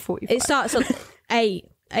 8:45. It starts at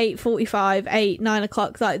 8:45, 9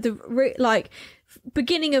 o'clock.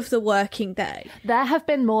 Beginning of the working day. There have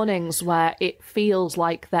been mornings where it feels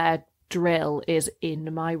like their drill is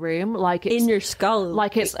in my room, it's in your skull,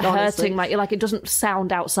 it's hurting my, it doesn't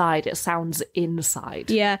sound outside, it sounds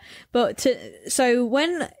inside. Yeah, but so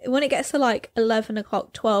when it gets to 11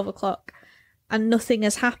 o'clock, 12 o'clock and nothing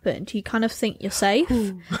has happened, you kind of think you're safe.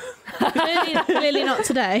 clearly not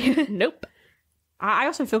today. Nope. I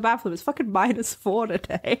also feel bad for them. It's fucking -4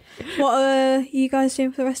 today. What are you guys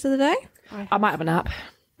doing for the rest of the day? I might have a nap.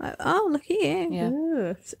 Oh, look at you.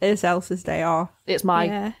 Yeah. It's Elsa's day off. It's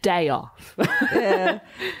my day off. Yeah.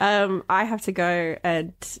 I have to go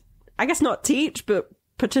and, I guess not teach, but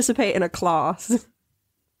participate in a class.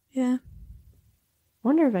 Yeah.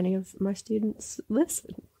 Wonder if any of my students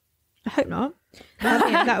listen. I hope not.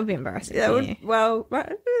 That would be embarrassing. For you. Well,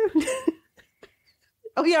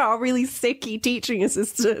 oh yeah, our really sicky teaching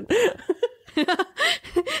assistant.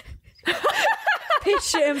 Piss,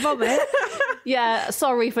 shit and vomit. Yeah,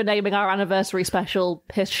 sorry for naming our anniversary special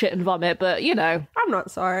Piss, Shit and Vomit, but I'm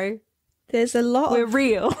not sorry. There's a lot. We're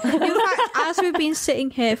real. In fact, as we've been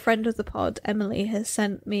sitting here, friend of the pod, Emily, has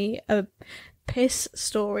sent me a piss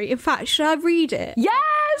story. In fact, should I read it?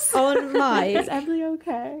 Yes! On mic. Is Emily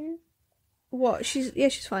okay? What? She's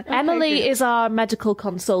fine. Emily Okay, is our medical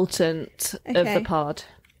consultant of the pod.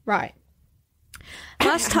 Right.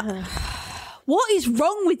 Last time... What is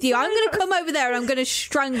wrong with you? I'm going to come over there and I'm going to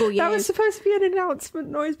strangle you. That was supposed to be an announcement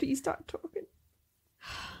noise, but you started talking.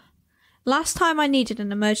 Last time I needed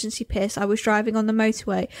an emergency piss, I was driving on the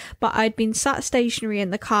motorway, but I'd been sat stationary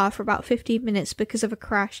in the car for about 15 minutes because of a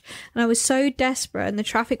crash, and I was so desperate and the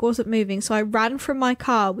traffic wasn't moving, so I ran from my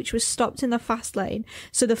car, which was stopped in the fast lane,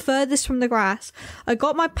 so the furthest from the grass. I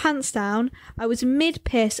got my pants down, I was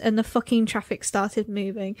mid-piss, and the fucking traffic started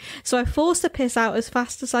moving. So I forced the piss out as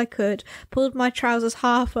fast as I could, pulled my trousers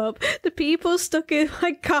half up. The people stuck in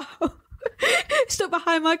my car... stuck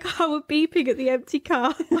behind my car were beeping at the empty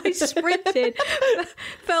car. I sprinted,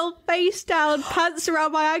 fell face down, pants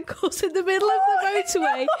around my ankles in the middle of the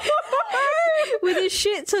motorway, with a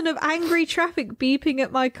shit ton of angry traffic beeping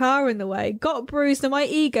at my car in the way. Got bruised and my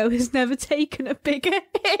ego has never taken a bigger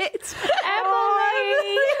hit.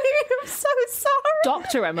 Emily! I'm so sorry.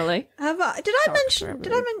 Dr. Emily. Did I mention,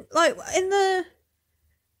 like, in the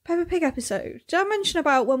Peppa Pig episode, did I mention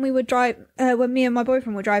about when we would when me and my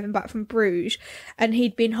boyfriend were driving back from Bruges, and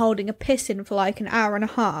he'd been holding a piss in for like an hour and a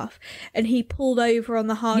half, and he pulled over on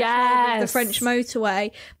the hard shoulder of the French motorway,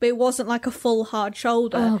 but it wasn't like a full hard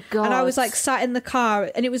shoulder. Oh, God. And I was like sat in the car,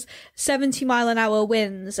 and it was 70-mile-an-hour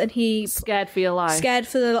winds, and he scared for your life. Scared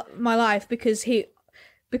for my life because we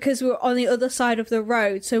were on the other side of the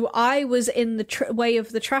road. So I was in the way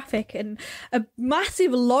of the traffic, and a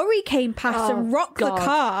massive lorry came past and rocked the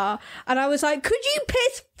car. And I was like, could you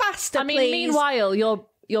piss faster, I mean, please? meanwhile, your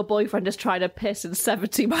boyfriend is trying to piss in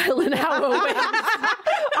 70-mile-an-hour winds.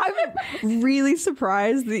 I'm really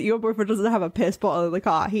surprised that your boyfriend doesn't have a piss bottle in the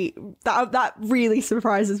car. That really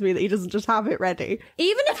surprises me that he doesn't just have it ready.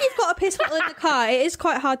 Even if you've got a piss bottle in the car, it is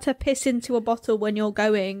quite hard to piss into a bottle when you're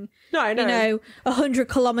going, 100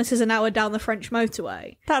 kilometers an hour down the French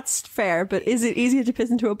motorway. That's fair, but is it easier to piss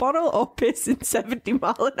into a bottle or piss in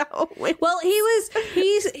 70-mile-an-hour winds? Well,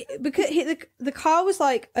 because the car was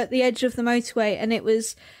like at the edge of the motorway, and there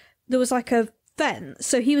was like a fence,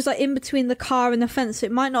 so he was like in between the car and the fence, so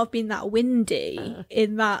it might not have been that windy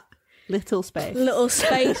in that little space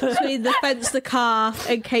between the fence, the car,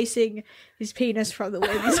 encasing his penis from the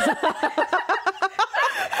wind.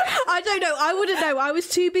 I don't know. I wouldn't know. I was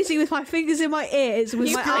too busy with my fingers in my ears,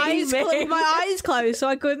 with my eyes closed, so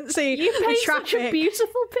I couldn't see the traffic. Such a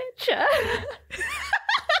beautiful picture.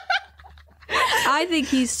 I think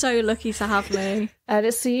he's so lucky to have me. And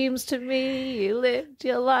it seems to me you lived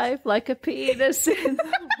your life like a penis in the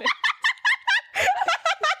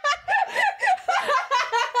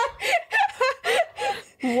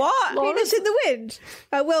wind. What? Penis in the Wind?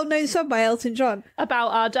 A well-known song by Elton John.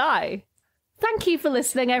 About our die. Thank you for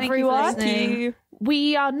listening, everyone. Thank you.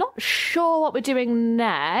 We are not sure what we're doing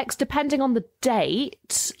next, depending on the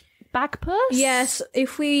date. Bagpuss? Yes,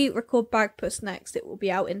 if we record Bagpuss next, it will be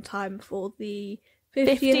out in time for the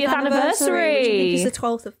 50th anniversary, which I think is the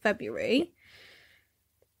 12th of February.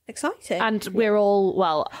 Exciting. And we're all,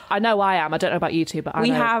 well, I know I am. I don't know about you two, but I'm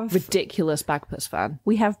a ridiculous Bagpuss fan.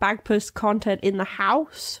 We have Bagpuss content in the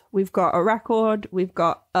house. We've got a record. We've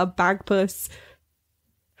got a Bagpuss.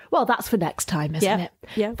 Well, that's for next time, isn't it?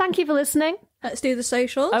 Yeah. Thank you for listening. Let's do the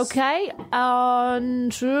socials. Okay.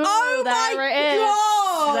 And there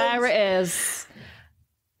it is.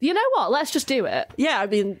 You know what? Let's just do it. Yeah, I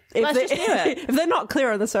mean, if they're not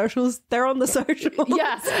clear on the socials, they're on the socials.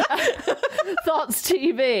 Yes. Thoughts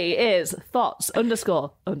TV is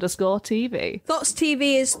thoughts__TV. Thoughts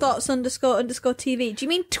TV is thoughts__TV. Do you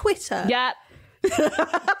mean Twitter? Yeah.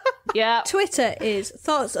 Yeah. Twitter is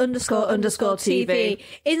thoughts__TV.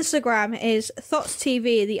 Instagram is thoughts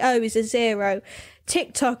TV. The O is a 0.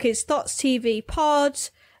 TikTok is thoughts TV pod.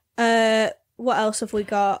 What else have we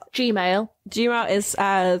got? Gmail is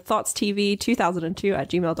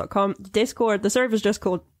thoughtstv2002@gmail.com. Discord, the server's just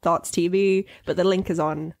called Thoughts TV, but the link is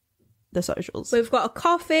on the socials. We've got a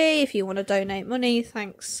coffee if you want to donate money.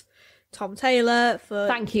 Thanks, Tom Taylor, for...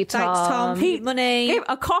 Thank you, Tom. Thanks, Tom. Money. Gave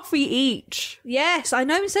a coffee each. Yes, I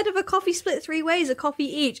know. Instead of a coffee split 3 ways, a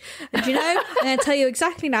coffee each. And you know, I'm going to tell you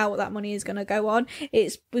exactly now what that money is going to go on.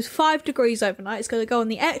 It was 5 degrees overnight. It's going to go on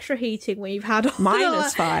the extra heating we've had on.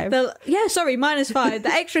 -5. -5.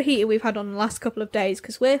 The extra heating we've had on the last couple of days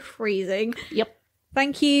because we're freezing. Yep.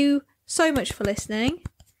 Thank you so much for listening.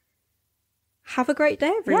 Have a great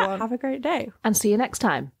day, everyone. Yeah, have a great day. And see you next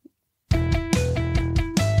time.